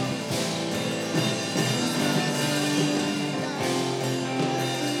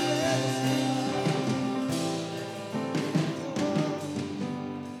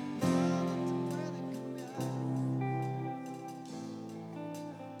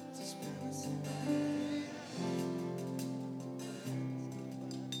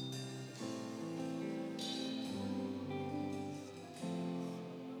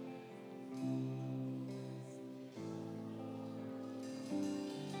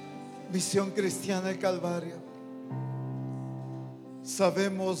 Misión Cristiana El Calvario.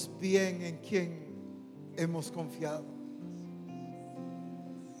 Sabemos bien en quién hemos confiado.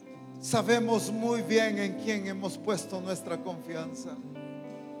 Sabemos muy bien en quién hemos puesto nuestra confianza.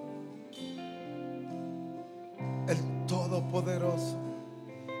 El Todopoderoso,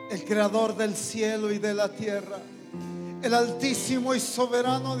 el Creador del cielo y de la tierra, el altísimo y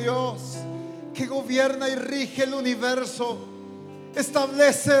soberano Dios que gobierna y rige el universo.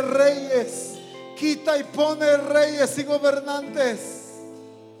 Establece reyes, quita y pone reyes y gobernantes.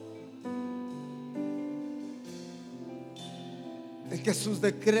 El que sus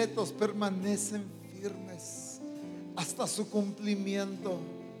decretos permanecen firmes hasta su cumplimiento.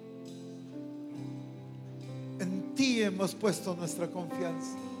 En ti hemos puesto nuestra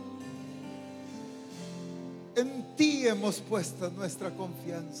confianza. En ti hemos puesto nuestra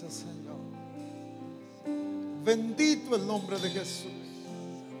confianza, Señor. Bendito el nombre de Jesús.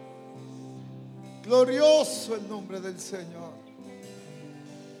 Glorioso el nombre del Señor.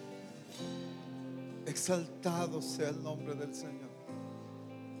 Exaltado sea el nombre del Señor.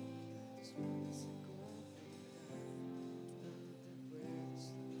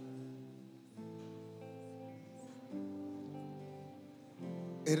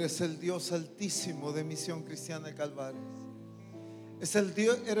 Eres el Dios altísimo de Misión Cristiana El Calvario.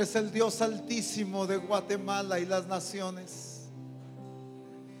 Eres el Dios altísimo de Guatemala y las naciones.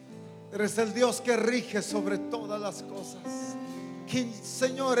 Eres el Dios que rige sobre todas las cosas, que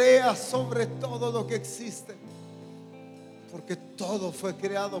señorea sobre todo lo que existe, porque todo fue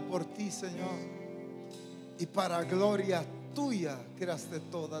creado por ti, Señor, y para gloria tuya creaste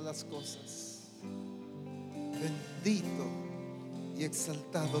todas las cosas. Bendito y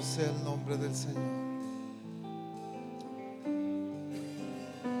exaltado sea el nombre del Señor.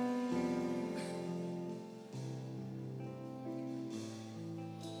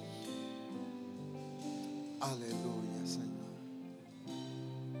 Aleluya, Señor.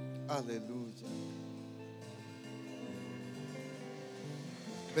 Aleluya.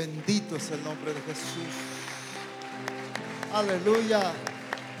 Bendito es el nombre de Jesús. Aleluya.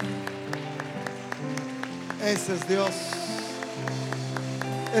 Ese es Dios.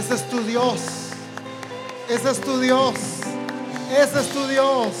 Ese es tu Dios. Ese es tu Dios. Ese es tu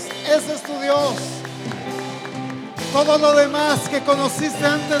Dios. Ese es tu Dios. Todo lo demás que conociste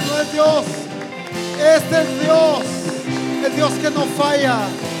antes no es Dios. Este es Dios, el Dios que no falla,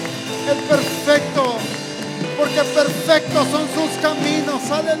 el perfecto, porque perfectos son sus caminos.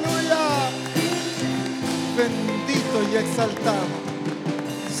 Aleluya. Bendito y exaltado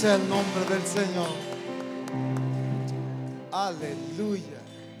sea el nombre del Señor. Aleluya.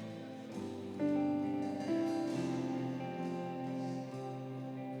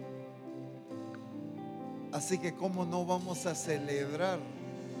 Así que ¿cómo no vamos a celebrar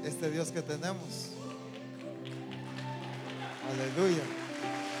este Dios que tenemos? Aleluya.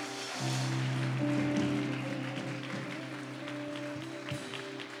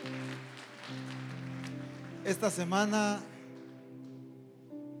 Esta semana,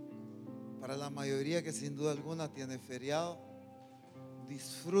 para la mayoría que sin duda alguna tiene feriado,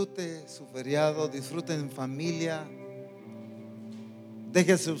 disfrute su feriado, disfrute en familia.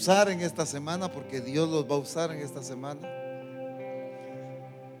 Déjese usar en esta semana, porque Dios los va a usar en esta semana.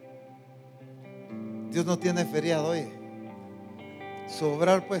 Dios no tiene feriado, oye. Su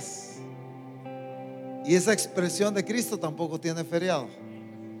obrar, pues. Y esa expresión de Cristo tampoco tiene feriado.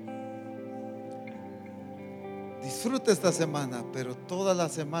 Disfrute esta semana, pero toda la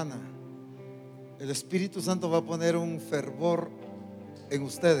semana el Espíritu Santo va a poner un fervor en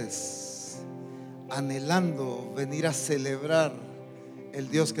ustedes, anhelando venir a celebrar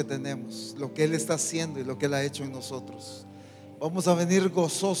el Dios que tenemos, lo que Él está haciendo y lo que Él ha hecho en nosotros. Vamos a venir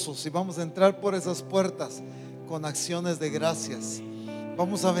gozosos y vamos a entrar por esas puertas con acciones de gracias.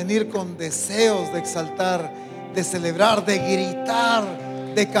 Vamos a venir con deseos de exaltar, de celebrar, de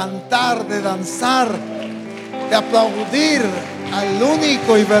gritar, de cantar, de danzar, de aplaudir al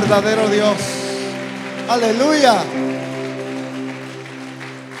único y verdadero Dios. Aleluya.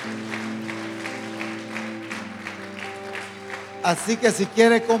 Así que si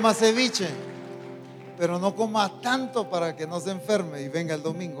quiere, coma ceviche, pero no coma tanto para que no se enferme y venga el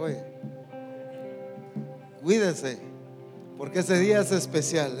domingo. Cuídese, porque ese día es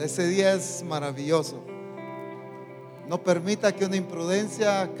especial, ese día es maravilloso. No permita que una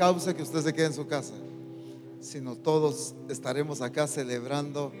imprudencia cause que usted se quede en su casa, sino todos estaremos acá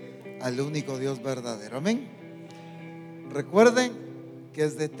celebrando al único Dios verdadero. Amén. Recuerden que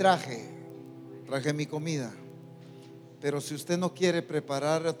es de traje mi comida, pero si usted no quiere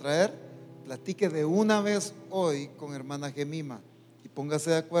preparar o traer, platique de una vez hoy con hermana Gemima y póngase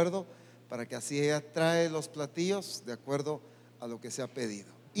de acuerdo para que así ella trae los platillos de acuerdo a lo que se ha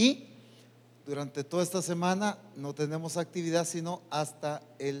pedido. Y durante toda esta semana no tenemos actividad sino hasta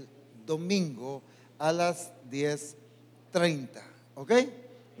el domingo a las 10:30, ¿ok?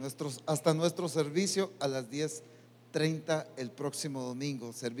 Hasta nuestro servicio a las 10:30 el próximo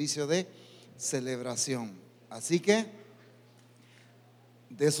domingo, servicio de celebración. Así que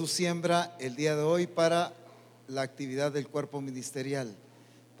de su siembra el día de hoy para la actividad del cuerpo ministerial,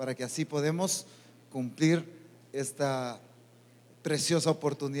 para que así podemos cumplir esta preciosa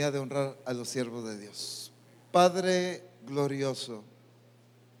oportunidad de honrar a los siervos de Dios. Padre glorioso,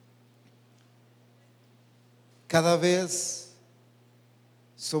 cada vez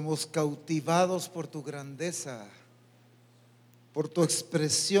somos cautivados por tu grandeza, por tu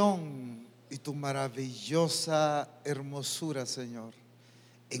expresión y tu maravillosa hermosura, Señor,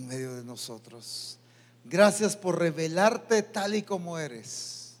 en medio de nosotros. Gracias por revelarte tal y como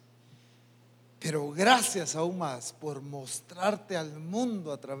eres, pero gracias aún más por mostrarte al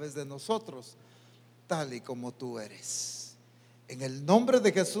mundo a través de nosotros tal y como tú eres. En el nombre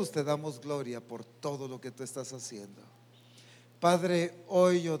de Jesús te damos gloria por todo lo que tú estás haciendo. Padre,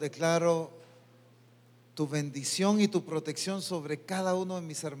 hoy yo declaro tu bendición y tu protección sobre cada uno de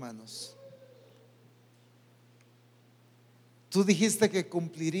mis hermanos. Tú dijiste que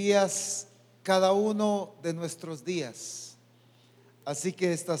cumplirías cada uno de nuestros días Así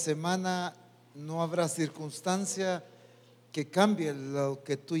que esta semana no habrá circunstancia que cambie lo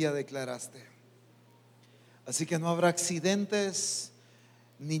que tú ya declaraste. Así que no habrá accidentes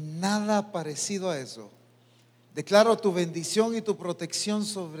ni nada parecido a eso. Declaro tu bendición y tu protección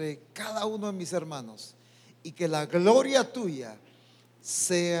sobre cada uno de mis hermanos, y que la gloria tuya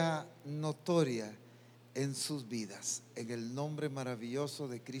sea notoria en sus vidas. En el nombre maravilloso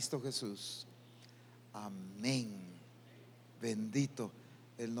de Cristo Jesús. Amén. Bendito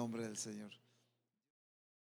el nombre del Señor.